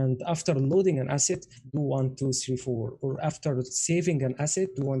 And after loading an asset, do 1, 2, 3, 4. Or after saving an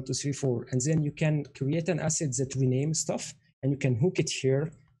asset, do 1, 2, 3, 4. And then you can create an asset that rename stuff, and you can hook it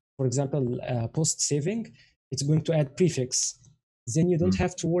here. For example, post-saving, it's going to add prefix. Then you don't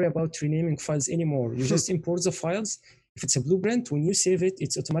have to worry about renaming files anymore. You just import the files. If it's a blueprint, when you save it,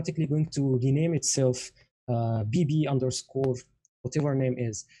 it's automatically going to rename itself bb underscore whatever name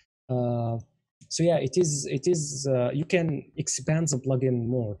is. So yeah, it is. You can expand the plugin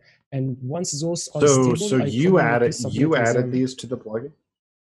more, and once those are stable, so you added these to the plugin.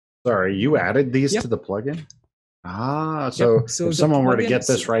 Sorry, you added these to the plugin. So if someone were to get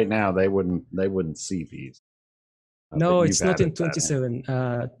this right now, they wouldn't see these. No, it's not in 27.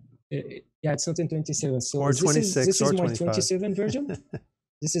 Yeah, it's not in 27. So or 26 this is my 25. 27 version.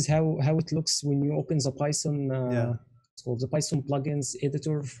 This is how it looks when you open the Python. It's called the Python plugins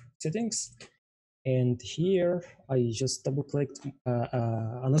editor settings. And here I just double clicked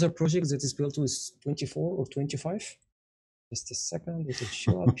another project that is built with 24 or 25. Just a second, it will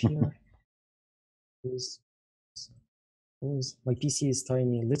show up here. My PC is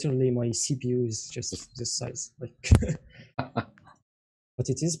tiny. Literally, my CPU is just this size. Like, but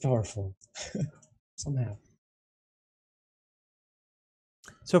it is powerful somehow.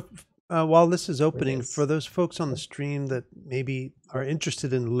 So while this is opening, for those folks on the stream that maybe are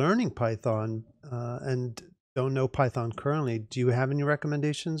interested in learning Python and don't know Python currently, do you have any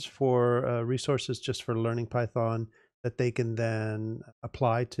recommendations for resources just for learning Python that they can then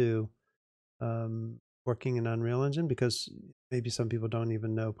apply to working in Unreal Engine? Because maybe some people don't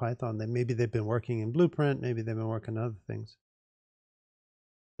even know Python. Maybe they've been working in Blueprint, maybe they've been working on other things.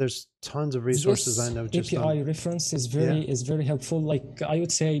 There's tons of resources I know. Just API reference is very helpful. Like I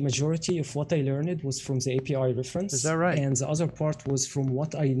would say majority of what I learned was from the API reference. Is that right? And the other part was from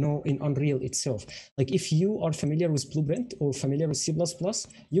what I know in Unreal itself. Like if you are familiar with Blueprint or familiar with C++,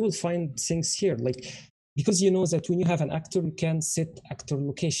 you will find things here. Like, because you know that when you have an actor, you can set actor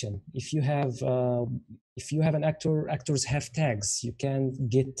location. If you have an actor, actors have tags. You can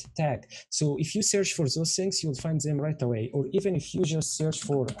get tag. So if you search for those things, you'll find them right away. Or even if you just search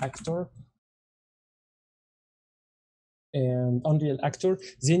for actor and Unreal Actor,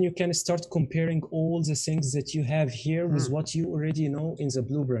 then you can start comparing all the things that you have here with what you already know in the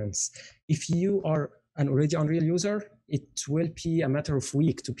blueprints. If you are an already Unreal user, it will be a matter of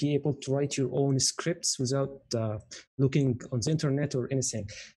weeks to be able to write your own scripts without looking on the internet or anything.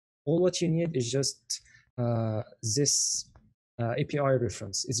 All what you need is just this API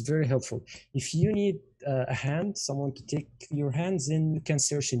reference. It's very helpful. If you need a hand, someone to take your hand, then you can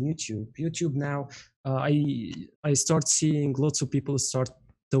search in YouTube. YouTube now, I start seeing lots of people start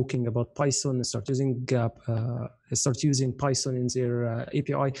talking about Python and start using Python in their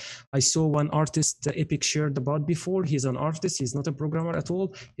API. I saw one artist Epic shared about before. He's an artist. He's not a programmer at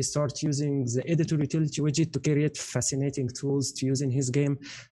all. He started using the editor utility widget to create fascinating tools to use in his game.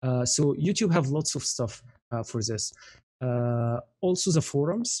 So YouTube have lots of stuff for this. Also the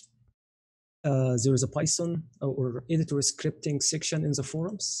forums. There is a Python or editor scripting section in the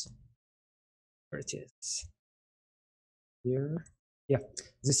forums. Where it is. Here. Yeah,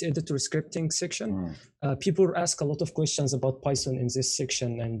 this editor scripting section. People ask a lot of questions about Python in this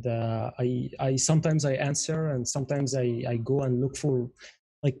section, and I sometimes I answer, and sometimes I go and look for,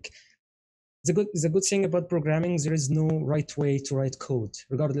 like, the good thing about programming, there is no right way to write code,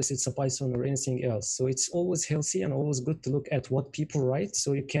 regardless it's a Python or anything else. So it's always healthy and always good to look at what people write,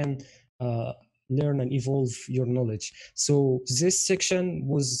 so you can learn and evolve your knowledge. So this section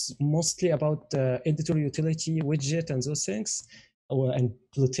was mostly about editor utility, widget, and those things, and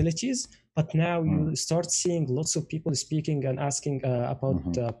utilities. But now you start seeing lots of people speaking and asking about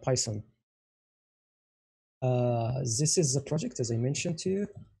Python. This is the project, as I mentioned to you.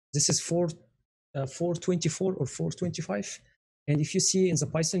 This is 424 or 425. And if you see in the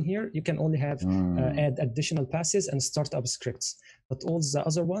Python here, you can only have add additional passes and startup scripts. But all the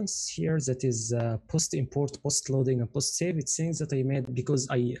other ones here, that is post import, post loading, and post save, it's things that I made because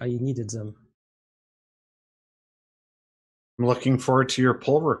I needed them. I'm looking forward to your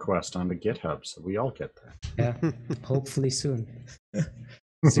pull request onto GitHub, so we all get that. Yeah, hopefully soon.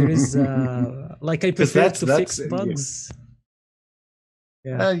 There is, like, I prefer to fix bugs.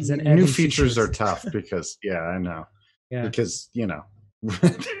 Yeah, new features are tough because, I know. Yeah. Because,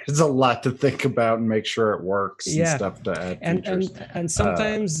 there's a lot to think about and make sure it works and stuff to add features. And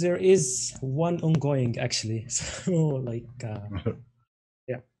sometimes there is one ongoing, actually. So, like,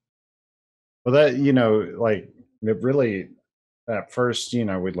 Well, that, like, it really, at first,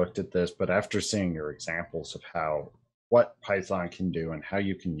 we looked at this, but after seeing your examples of what Python can do and how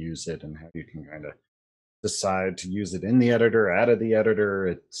you can use it and how you can kind of decide to use it in the editor, out of the editor,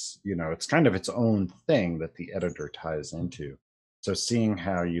 it's, it's kind of its own thing that the editor ties into. So seeing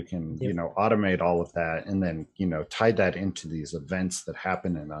how you can, automate all of that and then, tie that into these events that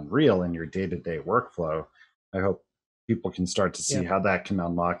happen in Unreal in your day-to-day workflow, I hope people can start to see how that can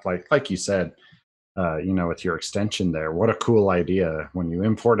unlock, like you said, with your extension there. What a cool idea when you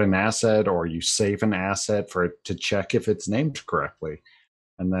import an asset or you save an asset for it to check if it's named correctly.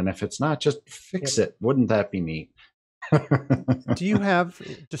 And then if it's not, just fix it. Wouldn't that be neat? Do you have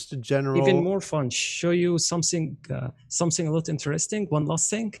just a general... Even more fun, show you something a lot interesting. One last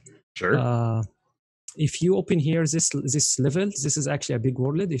thing. Sure. If you open here this level, this is actually a big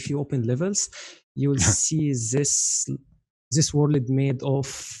world. If you open levels, you'll see this world made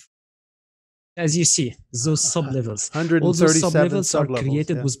of, as you see, those sub-levels. 137 all those sub-levels are sub-levels,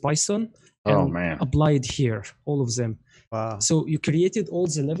 created with Python and applied here, all of them. Wow. So you created all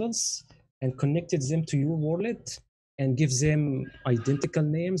the levels and connected them to your world and give them identical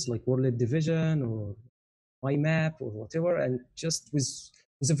names like world division or my map or whatever, and just with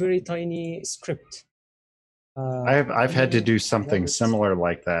a very tiny script. I've had to do something similar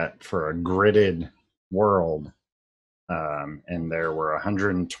like that for a gridded world. And there were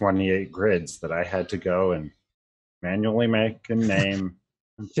 128 grids that I had to go and manually make a name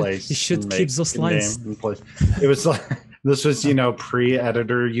and place. You should keep those lines. It was like, this was,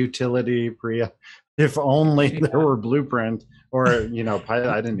 pre-editor utility, if only there were Blueprint or, I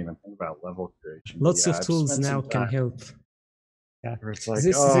didn't even think about level creation. Lots of tools now can help. Yeah. It's like,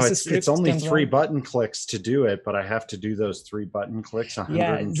 it's only 3 button clicks to do it, but I have to do those 3 button clicks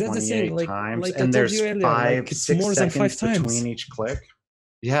 128 times. Like and there's earlier, 6 seconds between each click.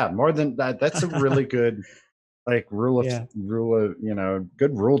 Yeah, more than that. That's a really good, rule of,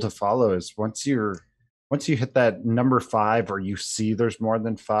 good rule to follow is once you hit that number 5 or you see there's more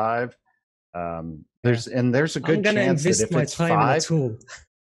than 5, there's a good chance that if it's 5,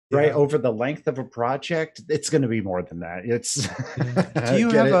 right over the length of a project, it's going to be more than that. It's do you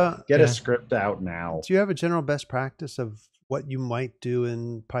get a script out now? Do you have a general best practice of what you might do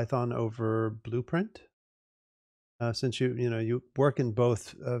in Python over Blueprint? Since you work in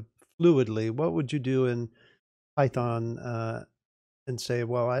both fluidly, what would you do in Python and say,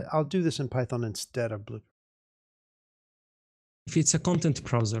 well, I'll do this in Python instead of Blueprint? If it's a content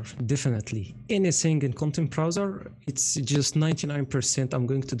browser, definitely. Anything in content browser, it's just 99% I'm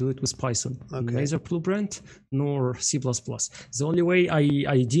going to do it with Python. Okay. Neither Blueprint nor C++. The only way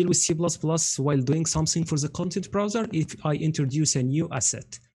I deal with C++ while doing something for the content browser, if I introduce a new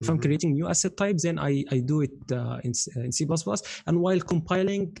asset. If I'm creating new asset types, then I do it in C++. And while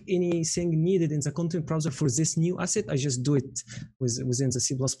compiling anything needed in the content browser for this new asset, I just do it within the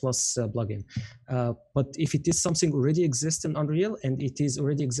C++ plugin. But if it is something already exists in Unreal and it is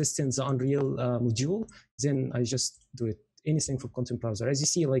already exists in the Unreal module, then I just do it. Anything for content browser. As you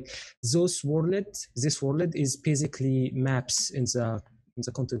see, like this world is basically maps in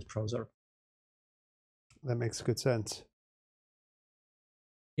the content browser. That makes good sense.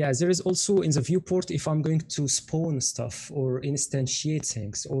 Yeah, there is also in the viewport, if I'm going to spawn stuff or instantiate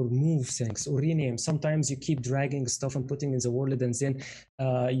things or move things or rename, sometimes you keep dragging stuff and putting in the world, and then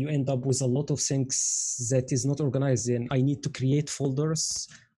you end up with a lot of things that is not organized. Then I need to create folders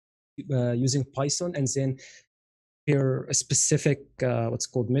using Python, and then here a specific what's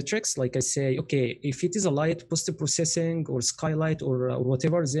called metrics. Like I say, okay, if it is a light post-processing or skylight or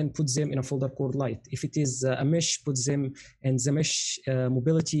whatever, then put them in a folder called light. If it is a mesh, put them, and the mesh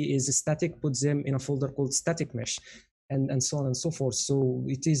mobility is static, put them in a folder called static mesh, and so on and so forth. So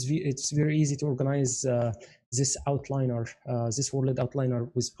it's very easy to organize this outliner, this world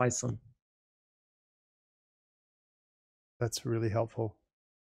outliner with Python. That's really helpful.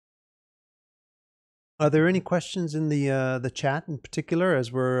 Are there any questions in the chat in particular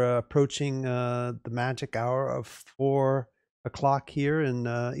as we're approaching the magic hour of 4 o'clock here in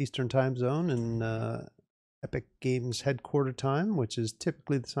Eastern Time Zone and Epic Games headquarter time, which is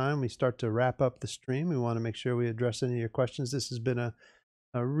typically the time we start to wrap up the stream. We want to make sure we address any of your questions. This has been a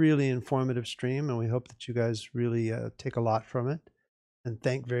really informative stream, and we hope that you guys really take a lot from it. And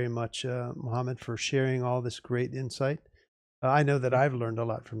thank very much, Mohammad, for sharing all this great insight. I know that I've learned a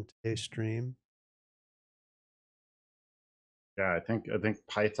lot from today's stream. Yeah, I think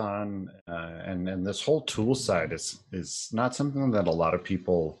Python and this whole tool side is not something that a lot of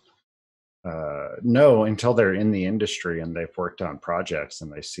people know until they're in the industry and they've worked on projects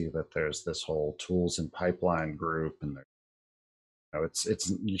and they see that there's this whole tools and pipeline group, and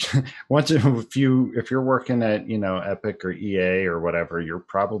it's once if you're working at Epic or EA or whatever, you're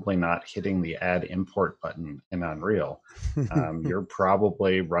probably not hitting the add import button in Unreal. You're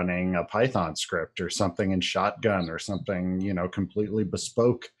probably running a Python script or something in Shotgun or something completely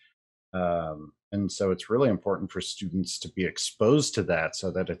bespoke. And so it's really important for students to be exposed to that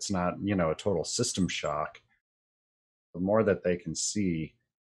so that it's not a total system shock. The more that they can see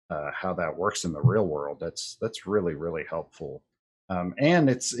how that works in the real world, that's really, really helpful. And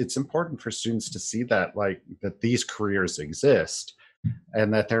it's important for students to see that that these careers exist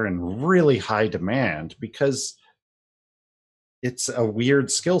and that they're in really high demand, because it's a weird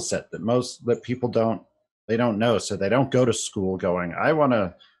skill set that people don't know. So they don't go to school going, I want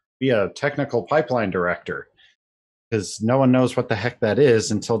to be a technical pipeline director, because no one knows what the heck that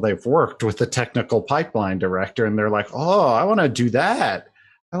is until they've worked with a technical pipeline director and they're like, oh, I want to do that.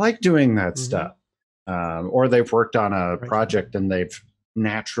 I like doing that stuff. Or they've worked on a project and they've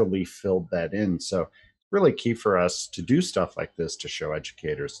naturally filled that in. So it's really key for us to do stuff like this to show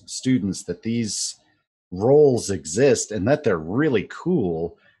educators and students that these roles exist and that they're really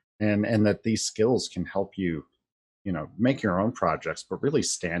cool, and that these skills can help you, make your own projects, but really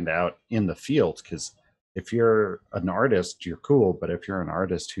stand out in the field. Because if you're an artist, you're cool. But if you're an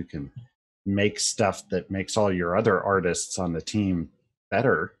artist who can make stuff that makes all your other artists on the team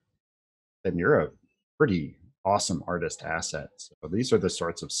better, then you're a pretty awesome artist asset. So these are the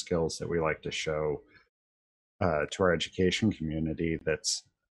sorts of skills that we like to show to our education community that's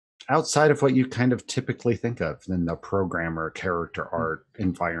outside of what you kind of typically think of in the programmer, character art,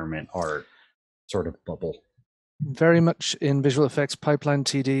 environment art sort of bubble. Very much in visual effects, pipeline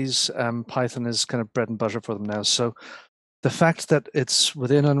TDs, Python is kind of bread and butter for them now. So the fact that it's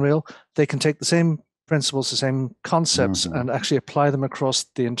within Unreal, they can take the same principles, the same concepts, and actually apply them across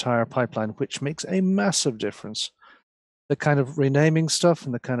the entire pipeline, which makes a massive difference. The kind of renaming stuff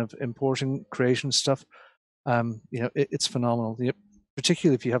and the kind of importing creation stuff, it's phenomenal.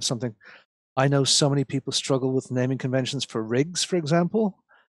 Particularly if you have something, I know so many people struggle with naming conventions for rigs, for example.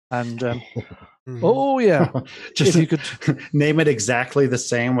 And oh yeah, just if you could name it exactly the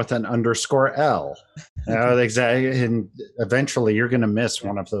same with an _L, exactly, and eventually you're going to miss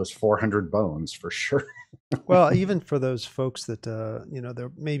one of those 400 bones for sure. Well, even for those folks that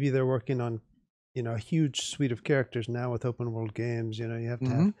they're working on a huge suite of characters now with open world games. You have to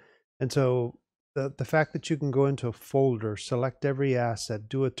have, and so the fact that you can go into a folder, select every asset,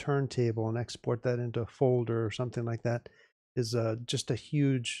 do a turntable, and export that into a folder or something like that is just a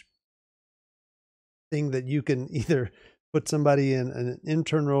huge thing that you can either put somebody in an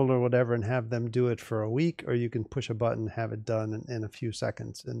intern role or whatever and have them do it for a week, or you can push a button, have it done in a few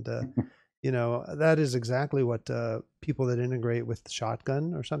seconds. And, that is exactly what people that integrate with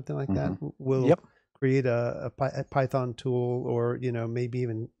Shotgun or something like that will create a Python tool, or, maybe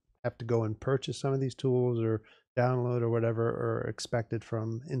even have to go and purchase some of these tools or download or whatever, or expect it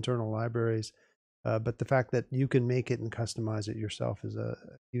from internal libraries. But the fact that you can make it and customize it yourself is a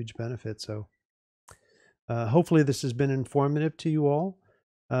huge benefit. So hopefully this has been informative to you all.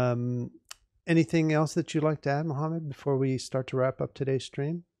 Anything else that you'd like to add, Mohammad, before we start to wrap up today's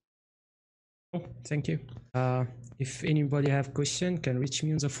stream? Oh, thank you. If anybody have question, can reach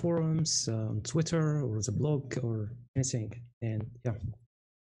me on the forums, on Twitter or the blog or anything. And yeah.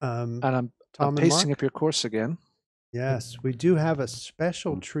 And I'm Tom and pasting Mark? up your course again. Yes, we do have a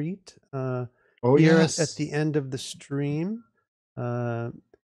special treat Oh, here yes. at the end of the stream.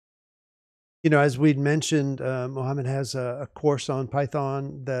 You know, as we'd mentioned, Mohammed has a course on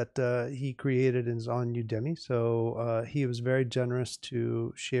Python that he created and is on Udemy. So he was very generous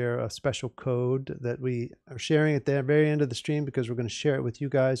to share a special code that we are sharing at the very end of the stream, because we're going to share it with you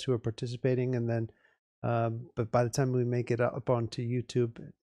guys who are participating. And then, but by the time we make it up onto YouTube,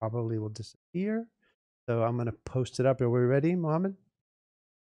 it probably will disappear. So I'm going to post it up. Are we ready, Mohammed?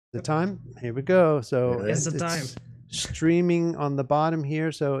 The time? Here we go. So It's the time. Streaming on the bottom here.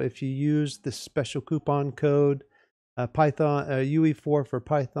 So if you use the special coupon code Python UE4 for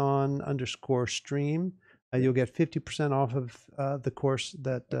Python _stream, you'll get 50% off of the course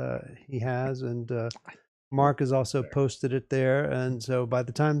that he has. And Mark has also posted it there. And so by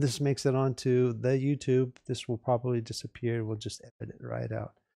the time this makes it onto the YouTube, this will probably disappear. We'll just edit it right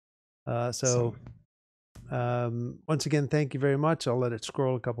out. Once again, thank you very much. I'll let it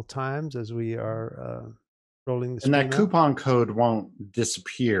scroll a couple times as we are rolling the stream. And that coupon code won't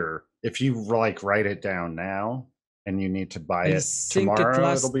disappear if you like write it down now and you need to buy it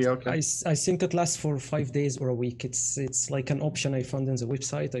tomorrow. It'll be okay. I think it lasts for 5 days or a week. It's like an option I found on the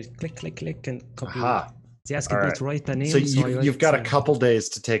website. I click and copy. Aha. They asked me to write the name. So you've got a couple days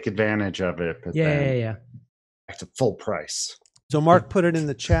to take advantage of it. But yeah. Back to full price. So Mark put it in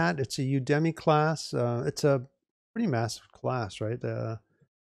the chat. It's a Udemy class. It's a pretty massive class, right?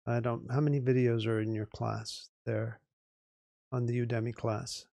 How many videos are in your class there on the Udemy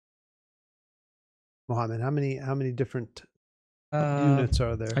class? Mohammed, how many different units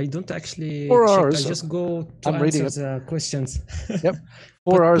are there? I don't actually 4 check. hours. I just go to I'm reading answer the questions. Yep.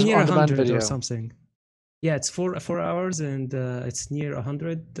 4 hours near on demand 100 video or something. Yeah, it's 4 hours, and it's near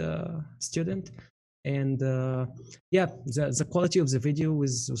 100 student. And yeah, the quality of the video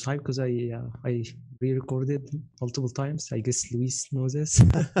was high because I re-recorded multiple times. I guess Luis knows this.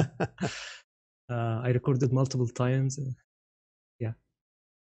 I recorded multiple times. Yeah.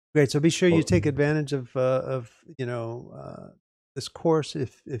 Great. So be sure you take advantage of this course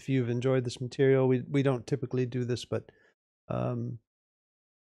if you've enjoyed this material. We don't typically do this, but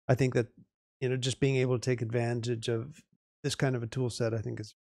I think that just being able to take advantage of this kind of a tool set, I think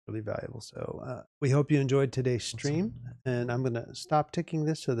is really valuable. So we hope you enjoyed today's stream, and I'm going to stop ticking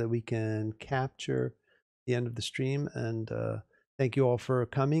this so that we can capture the end of the stream. And thank you all for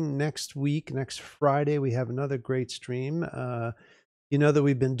coming. Next Friday, we have another great stream. You know that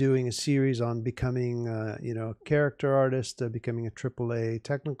we've been doing a series on becoming a character artist, becoming a AAA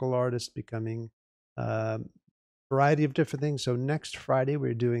technical artist, becoming a variety of different things. So next Friday,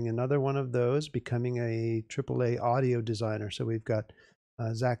 we're doing another one of those, becoming a AAA audio designer. So we've got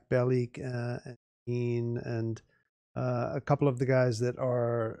Zach Bellick and Ian and a couple of the guys that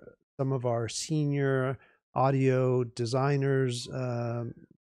are some of our senior audio designers,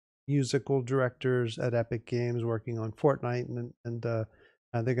 musical directors at Epic Games working on Fortnite, and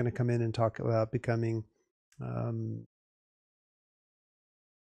they're going to come in and talk about becoming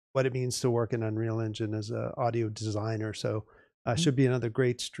what it means to work in Unreal Engine as an audio designer. So should be another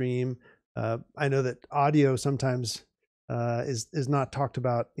great stream. I know that audio sometimes is not talked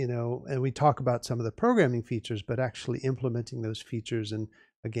about, and we talk about some of the programming features, but actually implementing those features in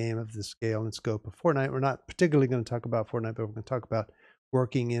a game of the scale and scope of Fortnite. We're not particularly going to talk about Fortnite, but we're going to talk about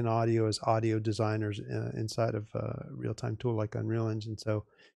working in audio as audio designers inside of a real-time tool like Unreal Engine. So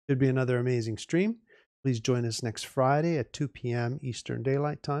it should be another amazing stream. Please join us next Friday at 2 p.m. Eastern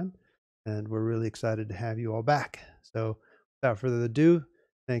Daylight Time. And we're really excited to have you all back. So without further ado,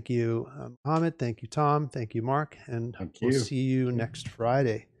 thank you, Mohammed. Thank you, Tom. Thank you, Mark. And we'll see you next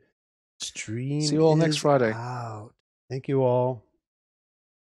Friday. Stream. See you all next Friday. Out. Thank you all.